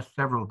the past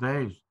several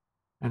days,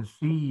 and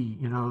see,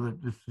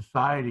 that the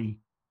society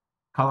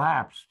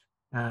collapsed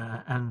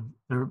and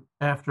the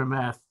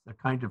aftermath, a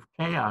kind of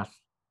chaos,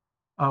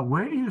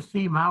 where do you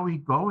see Maui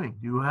going?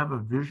 Do you have a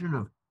vision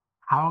of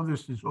how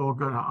this is all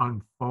going to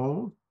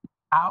unfold?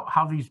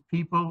 How these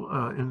people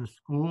in the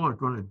school are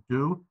going to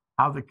do?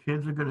 How the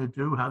kids are going to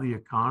do? How the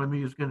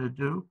economy is going to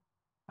do?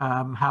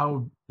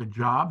 How the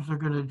jobs are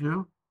going to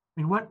do?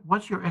 I mean,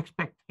 what's your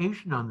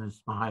expectation on this,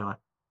 Mihaela?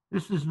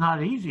 This is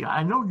not easy.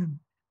 I know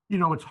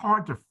it's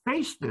hard to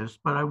face this,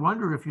 but I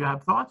wonder if you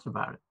have thoughts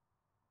about it.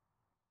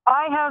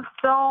 I have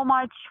so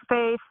much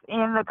faith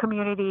in the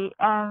community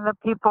and the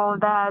people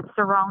that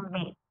surround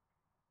me.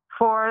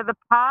 For the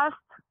past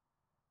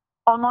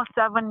almost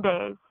 7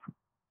 days,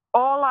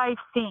 all I've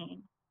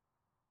seen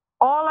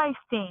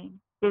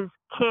is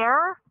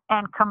care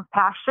and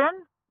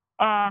compassion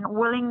and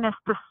willingness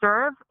to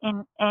serve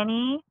in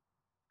any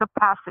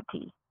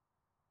capacity.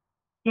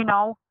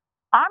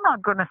 I'm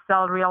not going to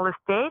sell real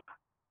estate,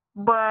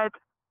 but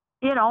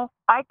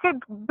I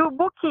could do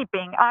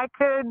bookkeeping. I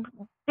could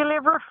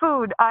deliver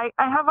food. I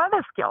have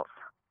other skills.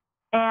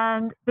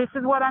 And this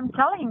is what I'm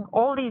telling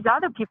all these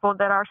other people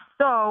that are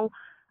so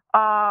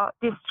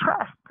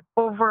distressed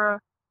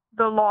over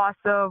the loss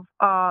of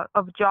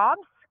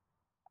jobs.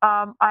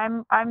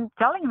 I'm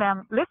telling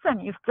them,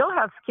 listen, you still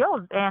have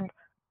skills, and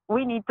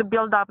we need to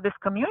build up this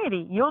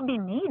community. You'll be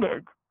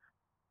needed.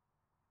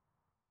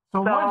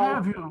 So what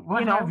have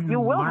you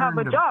will have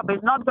a job.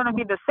 It's not going to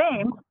be the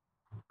same,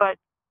 but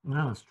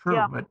no, it's true.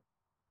 Yeah. But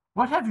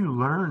what have you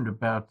learned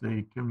about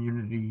the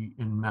community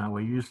in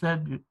Maui? You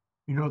said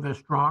they're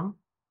strong,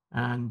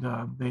 and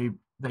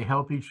they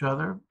help each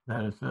other.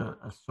 That is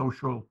a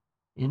social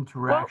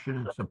interaction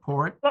and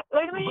support.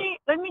 Let me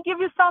give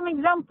you some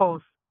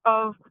examples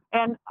of,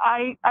 and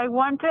I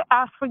want to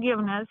ask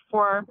forgiveness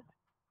for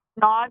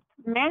not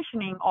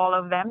mentioning all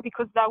of them,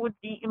 because that would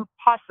be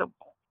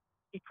impossible,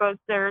 because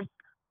there's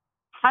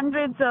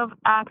hundreds of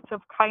acts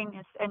of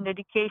kindness and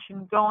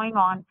dedication going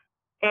on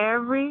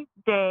every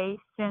day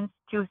since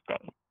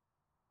Tuesday.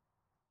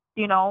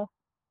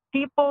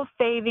 People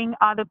saving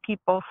other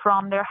people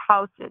from their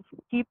houses,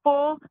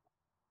 people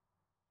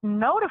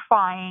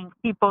notifying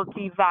people to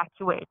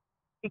evacuate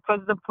because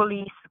the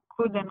police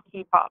couldn't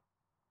keep up,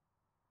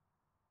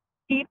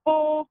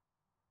 people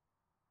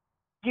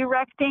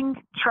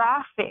directing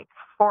traffic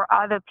for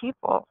other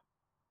people.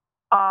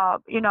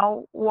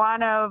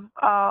 One of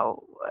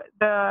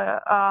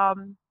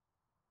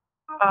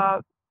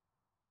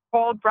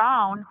Paul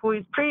Brown, who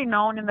is pretty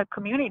known in the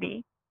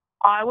community,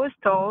 I was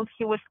told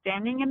he was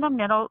standing in the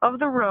middle of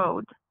the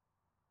road.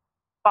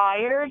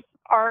 Fires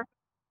are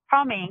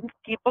coming.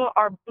 People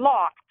are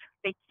blocked.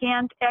 They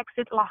can't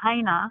exit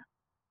Lahaina.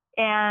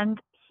 And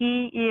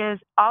he is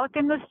out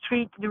in the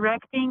street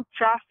directing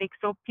traffic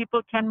so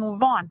people can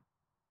move on.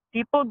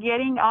 people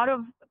getting out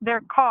of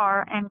their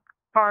cars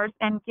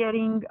and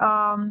getting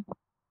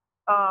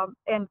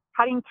and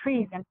cutting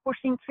trees and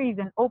pushing trees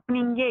and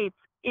opening gates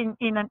in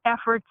an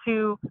effort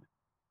to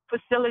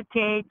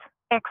facilitate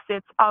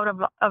exits out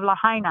of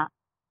Lahaina.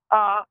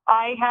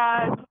 I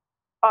had,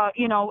 I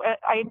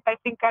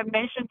think I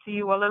mentioned to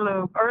you a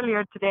little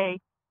earlier today,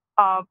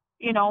 the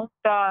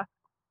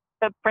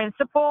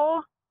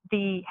principal,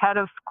 the head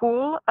of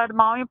school at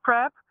Maui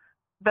Prep,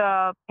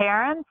 the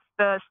parents,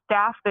 the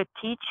staff, the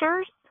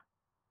teachers,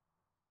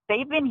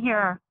 they've been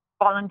here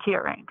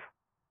volunteering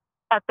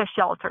at the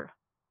shelter,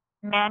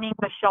 manning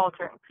the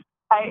shelter.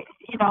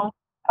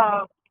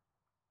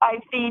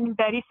 I've seen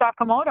Betty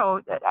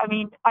Sakamoto. I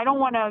mean, I don't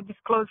want to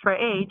disclose her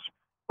age,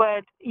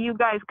 but you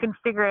guys can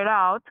figure it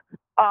out.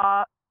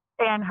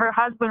 And her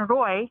husband,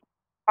 Roy,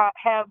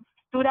 have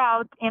stood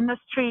out in the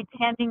street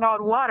handing out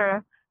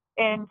water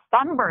and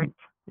sunburned.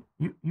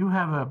 You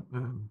have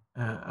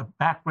a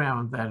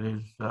background that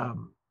is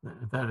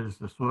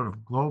the sort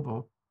of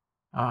global.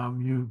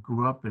 You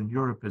grew up in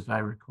Europe, as I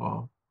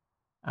recall,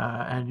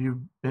 and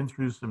you've been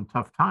through some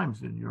tough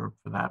times in Europe,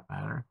 for that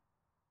matter.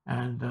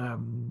 And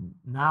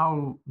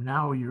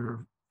now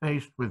you're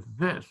faced with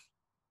this,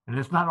 and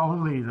it's not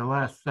only the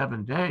last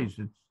 7 days;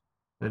 it's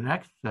the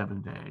next 7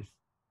 days,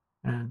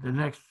 and the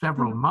next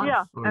several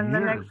months or and years.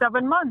 the next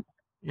 7 months.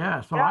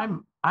 Yeah. So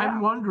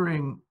I'm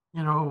wondering,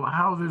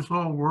 how this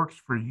all works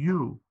for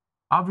you.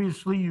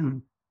 Obviously,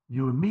 you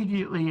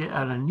immediately,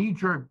 at a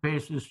knee-jerk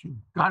basis, you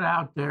got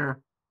out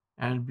there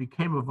and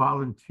became a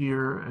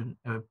volunteer and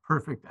a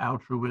perfect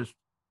altruist.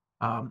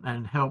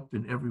 And helped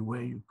in every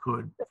way you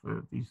could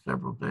for these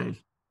several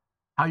days.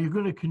 How are you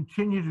going to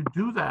continue to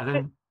do that?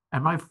 And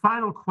my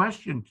final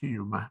question to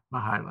you,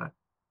 Mihaela,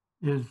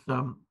 is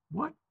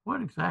what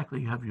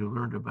exactly have you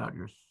learned about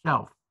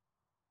yourself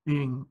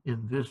being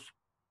in this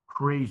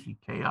crazy,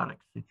 chaotic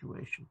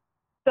situation?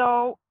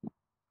 So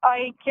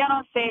I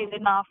cannot say it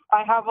enough.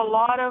 I have a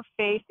lot of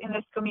faith in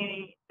this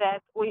community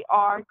that we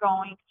are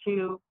going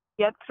to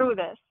get through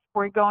this.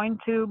 We're going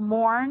to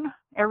mourn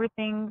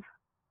everything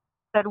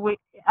that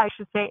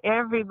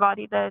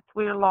everybody that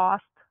we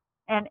lost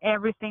and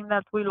everything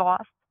that we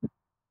lost.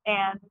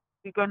 And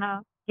we're going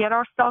to get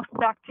ourselves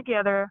back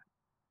together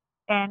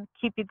and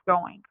keep it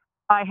going.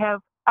 I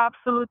have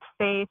absolute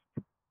faith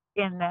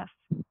in this.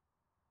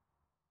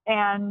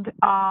 And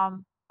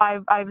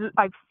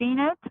I've seen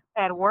it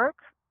at work.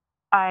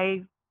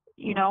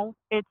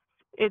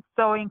 It's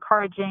so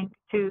encouraging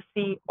to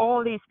see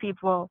all these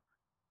people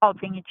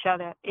helping each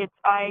other.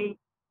 I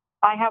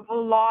have a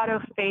lot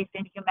of faith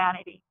in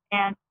humanity.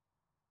 And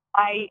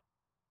I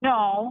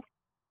know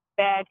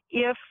that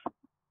if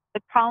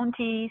the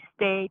county,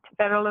 state,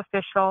 federal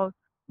officials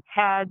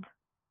had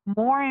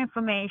more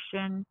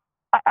information,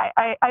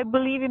 I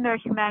believe in their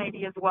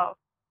humanity as well.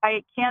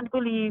 I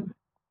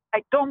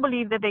don't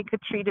believe that they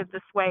could treat it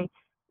this way.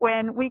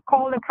 When we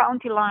called the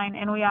county line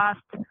and we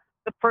asked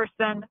the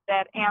person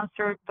that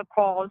answered the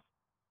calls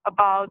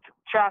about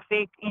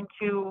traffic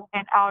into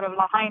and out of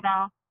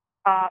Lahaina,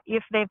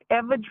 if they've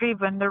ever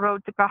driven the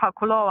road to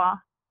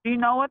Kahakuloa, do you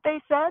know what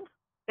they said?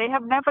 They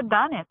have never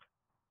done it.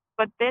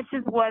 But this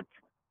is what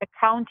the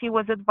county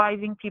was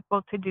advising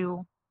people to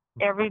do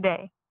every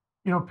day.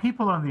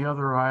 People on the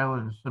other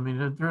islands, I mean,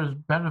 there's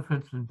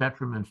benefits and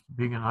detriments to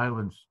being an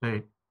island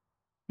state.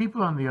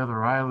 People on the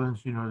other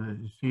islands, that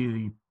you see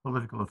the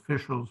political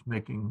officials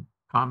making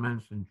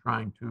comments and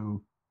trying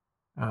to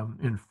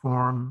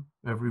inform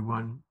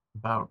everyone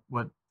about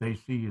what they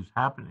see is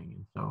happening.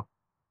 And so,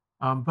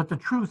 but the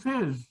truth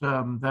is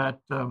that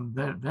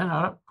they're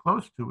not up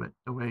close to it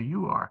the way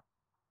you are.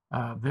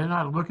 They're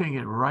not looking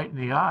it right in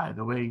the eye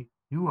the way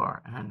you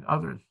are and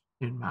others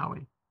in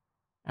Maui.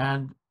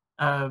 And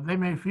they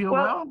may feel,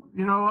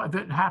 if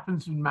it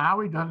happens in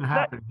Maui, doesn't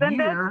happen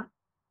here.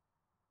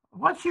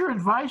 What's your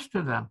advice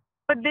to them?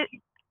 But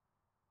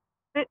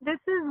this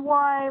is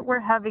why we're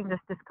having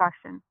this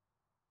discussion.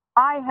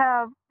 I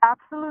have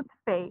absolute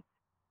faith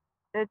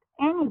that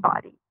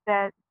anybody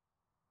that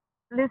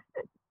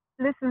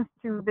listens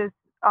to this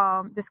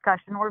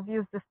discussion or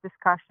views this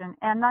discussion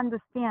and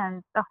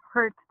understands the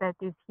hurt that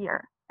is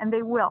here, and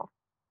they will.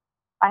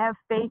 I have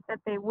faith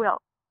that they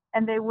will,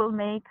 and they will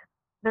make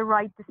the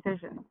right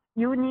decisions.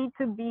 You need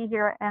to be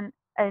here and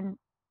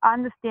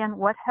understand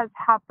what has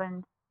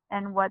happened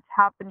and what's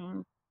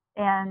happening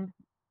and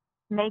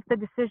make the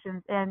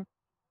decisions and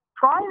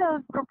try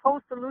to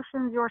propose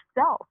solutions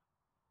yourself.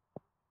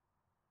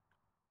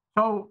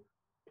 So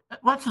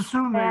let's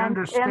assume they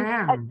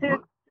understand.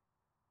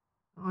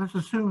 Let's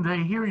assume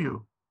they hear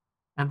you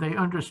and they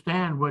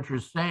understand what you're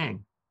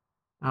saying.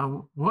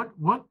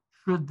 What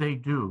should they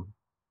do?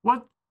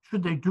 What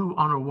should they do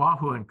on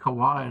Oahu and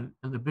Kauai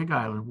and the Big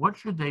Island? What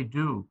should they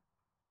do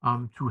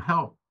to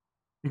help?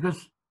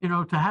 Because,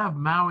 to have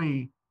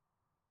Maui,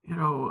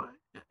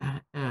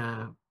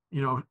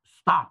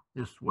 stopped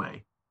this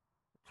way,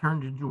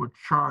 turned into a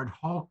charred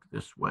hulk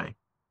this way,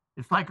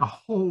 it's like a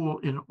hole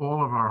in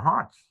all of our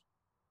hearts.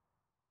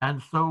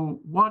 And so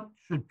what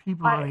should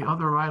people on the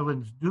other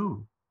islands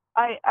do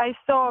I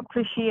so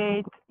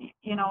appreciate,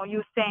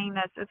 you saying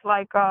this. It's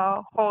like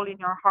a hole in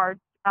your heart.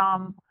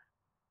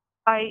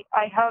 I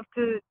have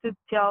to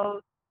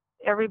tell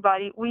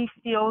everybody, we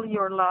feel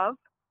your love.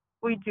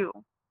 We do,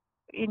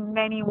 in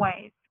many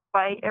ways,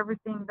 by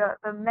everything,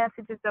 the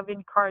messages of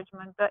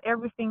encouragement,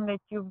 everything that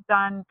you've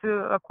done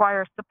to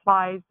acquire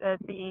supplies at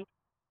the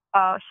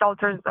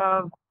shelters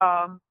of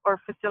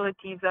or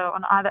facilities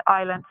on other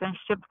islands and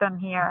ship them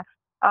here.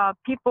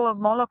 People of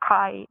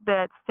Molokai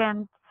that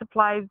send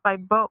supplies by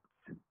boats.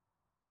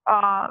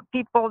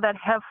 People that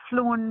have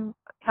flown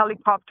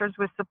helicopters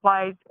with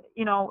supplies.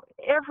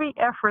 Every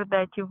effort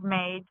that you've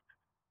made,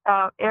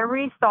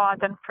 every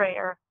thought and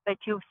prayer that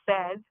you've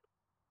said,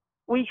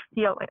 we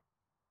feel it.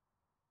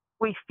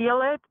 We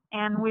feel it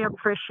and we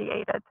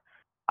appreciate it.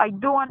 I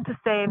do want to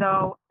say,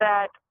 though,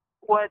 that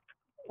what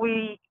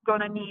we're going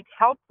to need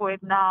help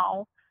with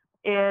now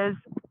is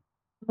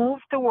move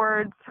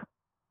towards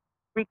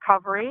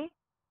recovery,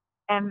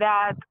 and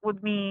that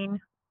would mean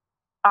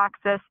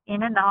access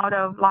in and out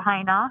of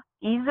Lahaina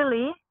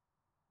easily,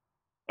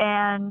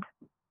 and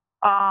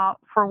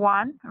for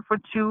one. For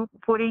two,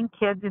 putting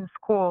kids in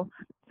school.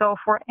 So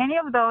for any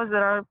of those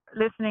that are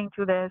listening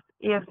to this,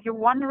 if you're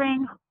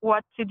wondering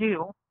what to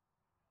do,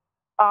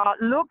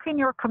 look in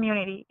your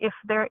community. If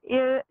there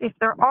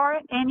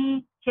are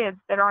any kids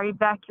that are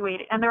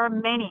evacuated, and there are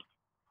many,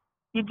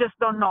 you just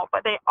don't know,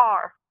 but they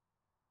are,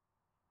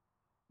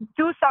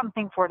 do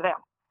something for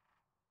them.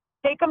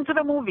 Take them to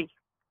the movie.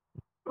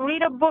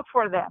 Read a book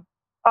for them.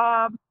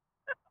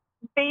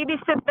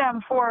 Babysit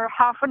them for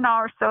half an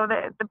hour so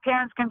that the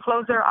parents can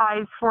close their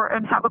eyes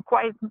and have a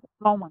quiet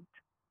moment.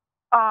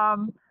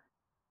 Watch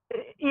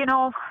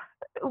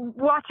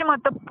them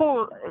at the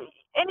pool.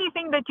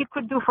 Anything that you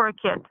could do for a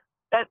kid.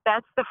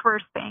 That's the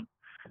first thing.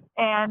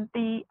 And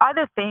the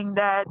other thing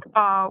that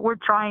we're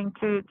trying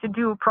to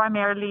do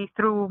primarily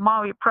through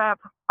Maui Prep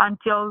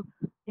until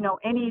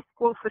any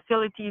school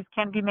facilities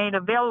can be made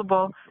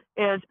available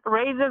is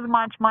raise as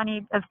much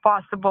money as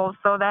possible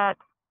so that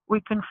we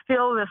can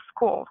fill the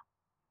school.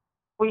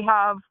 We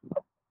have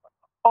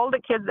all the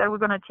kids that we're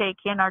going to take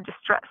in are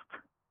distressed,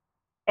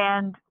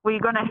 and we're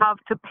going to have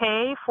to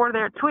pay for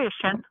their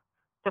tuition,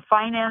 to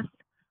finance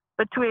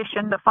the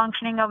tuition, the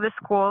functioning of the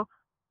school,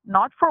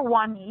 not for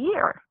 1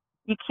 year.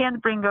 You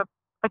can't bring a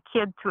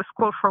kid to a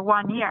school for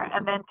 1 year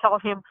and then tell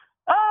him,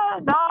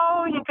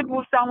 no, you can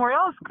move somewhere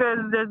else because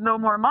there's no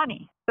more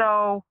money.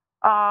 So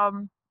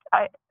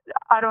I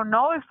don't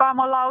know if I'm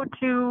allowed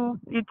to,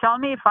 you tell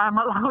me if I'm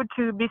allowed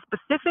to be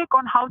specific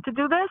on how to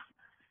do this,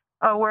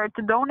 where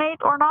to donate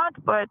or not,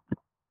 but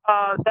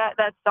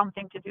that's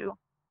something to do.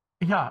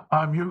 Yeah,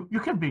 you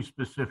can be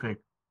specific,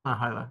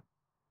 Mihaela.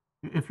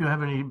 If you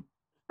have any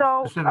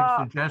specific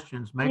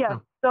suggestions, make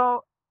them.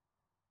 So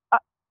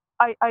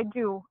I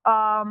do.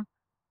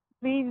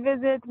 Please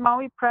visit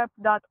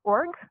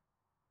mauiprep.org,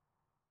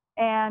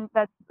 and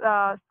that's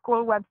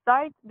school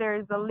website. There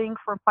is a link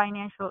for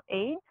financial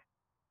aid.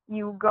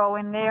 You go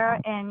in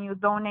there and you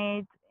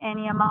donate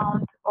any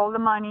amount. All the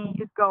money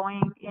is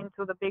going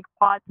into the big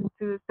pot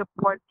to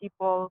support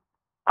people,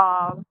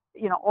 all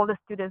the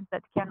students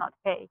that cannot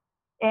pay.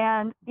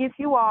 And if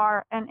you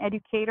are an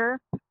educator,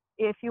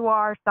 if you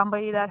are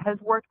somebody that has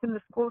worked in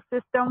the school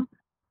system,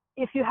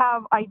 if you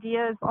have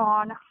ideas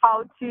on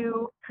how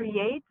to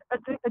create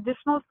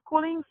additional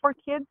schooling for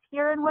kids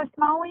here in West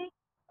Maui,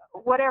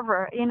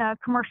 whatever, in a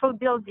commercial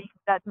building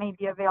that may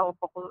be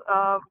available,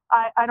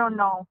 I don't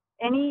know,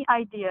 any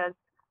ideas.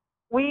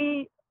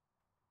 We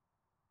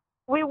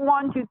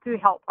want you to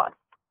help us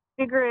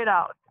figure it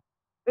out.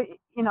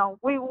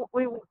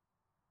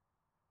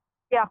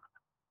 Yeah.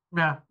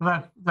 Yeah,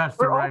 that's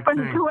the right thing.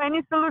 We're open to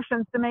any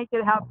solutions to make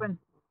it happen.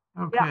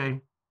 Okay. Yeah.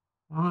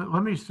 Well,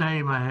 let me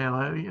say,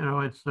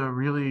 Mihaela, it's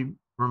really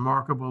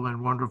remarkable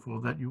and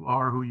wonderful that you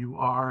are who you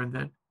are, and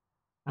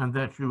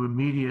that you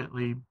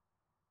immediately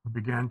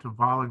began to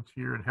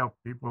volunteer and help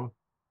people,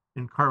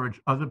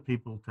 encourage other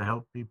people to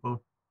help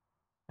people.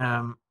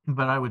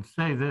 But I would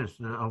say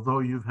this, although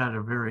you've had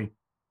a very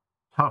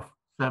tough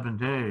 7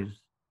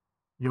 days,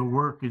 your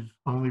work is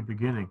only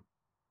beginning,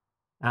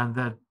 and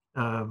that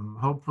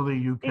hopefully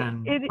you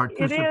can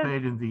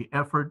participate in the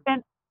effort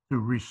to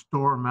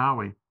restore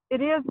Maui.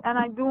 It is, and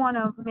I do want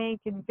to make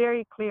it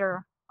very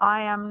clear.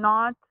 I am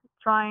not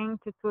trying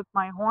to toot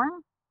my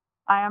horn.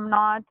 I am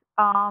not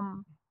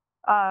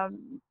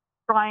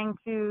trying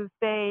to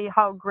say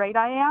how great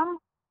I am.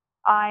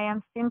 I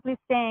am simply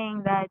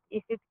saying that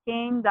if it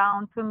came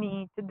down to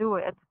me to do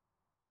it,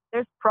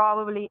 there's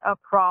probably a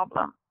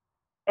problem.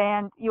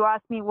 And you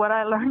asked me what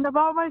I learned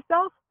about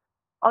myself.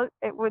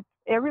 What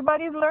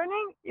everybody's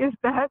learning is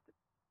that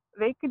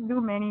they could do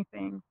many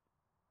things.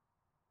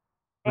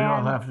 We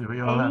all have to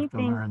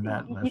learn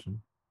that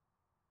lesson.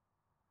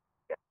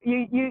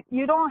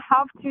 You don't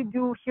have to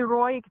do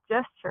heroic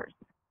gestures.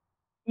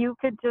 You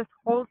could just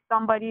hold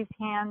somebody's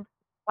hand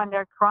when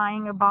they're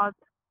crying about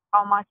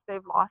how much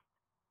they've lost.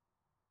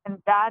 And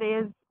that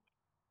is,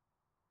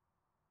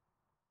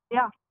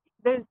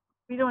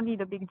 we don't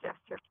need a big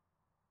gesture.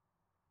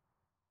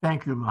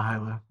 Thank you,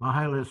 Mihaela.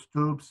 Mihaela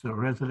Stoops, a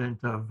resident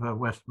of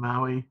West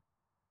Maui,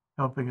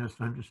 helping us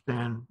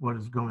understand what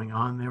is going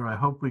on there. I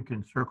hope we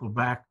can circle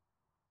back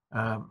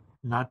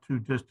not too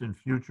distant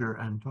future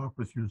and talk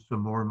with you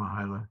some more,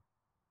 Mihaela.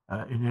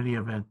 In any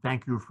event,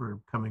 thank you for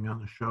coming on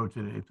the show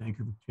today. Thank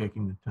you for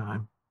taking the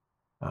time.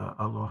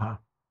 Aloha.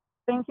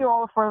 Thank you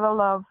all for the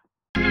love.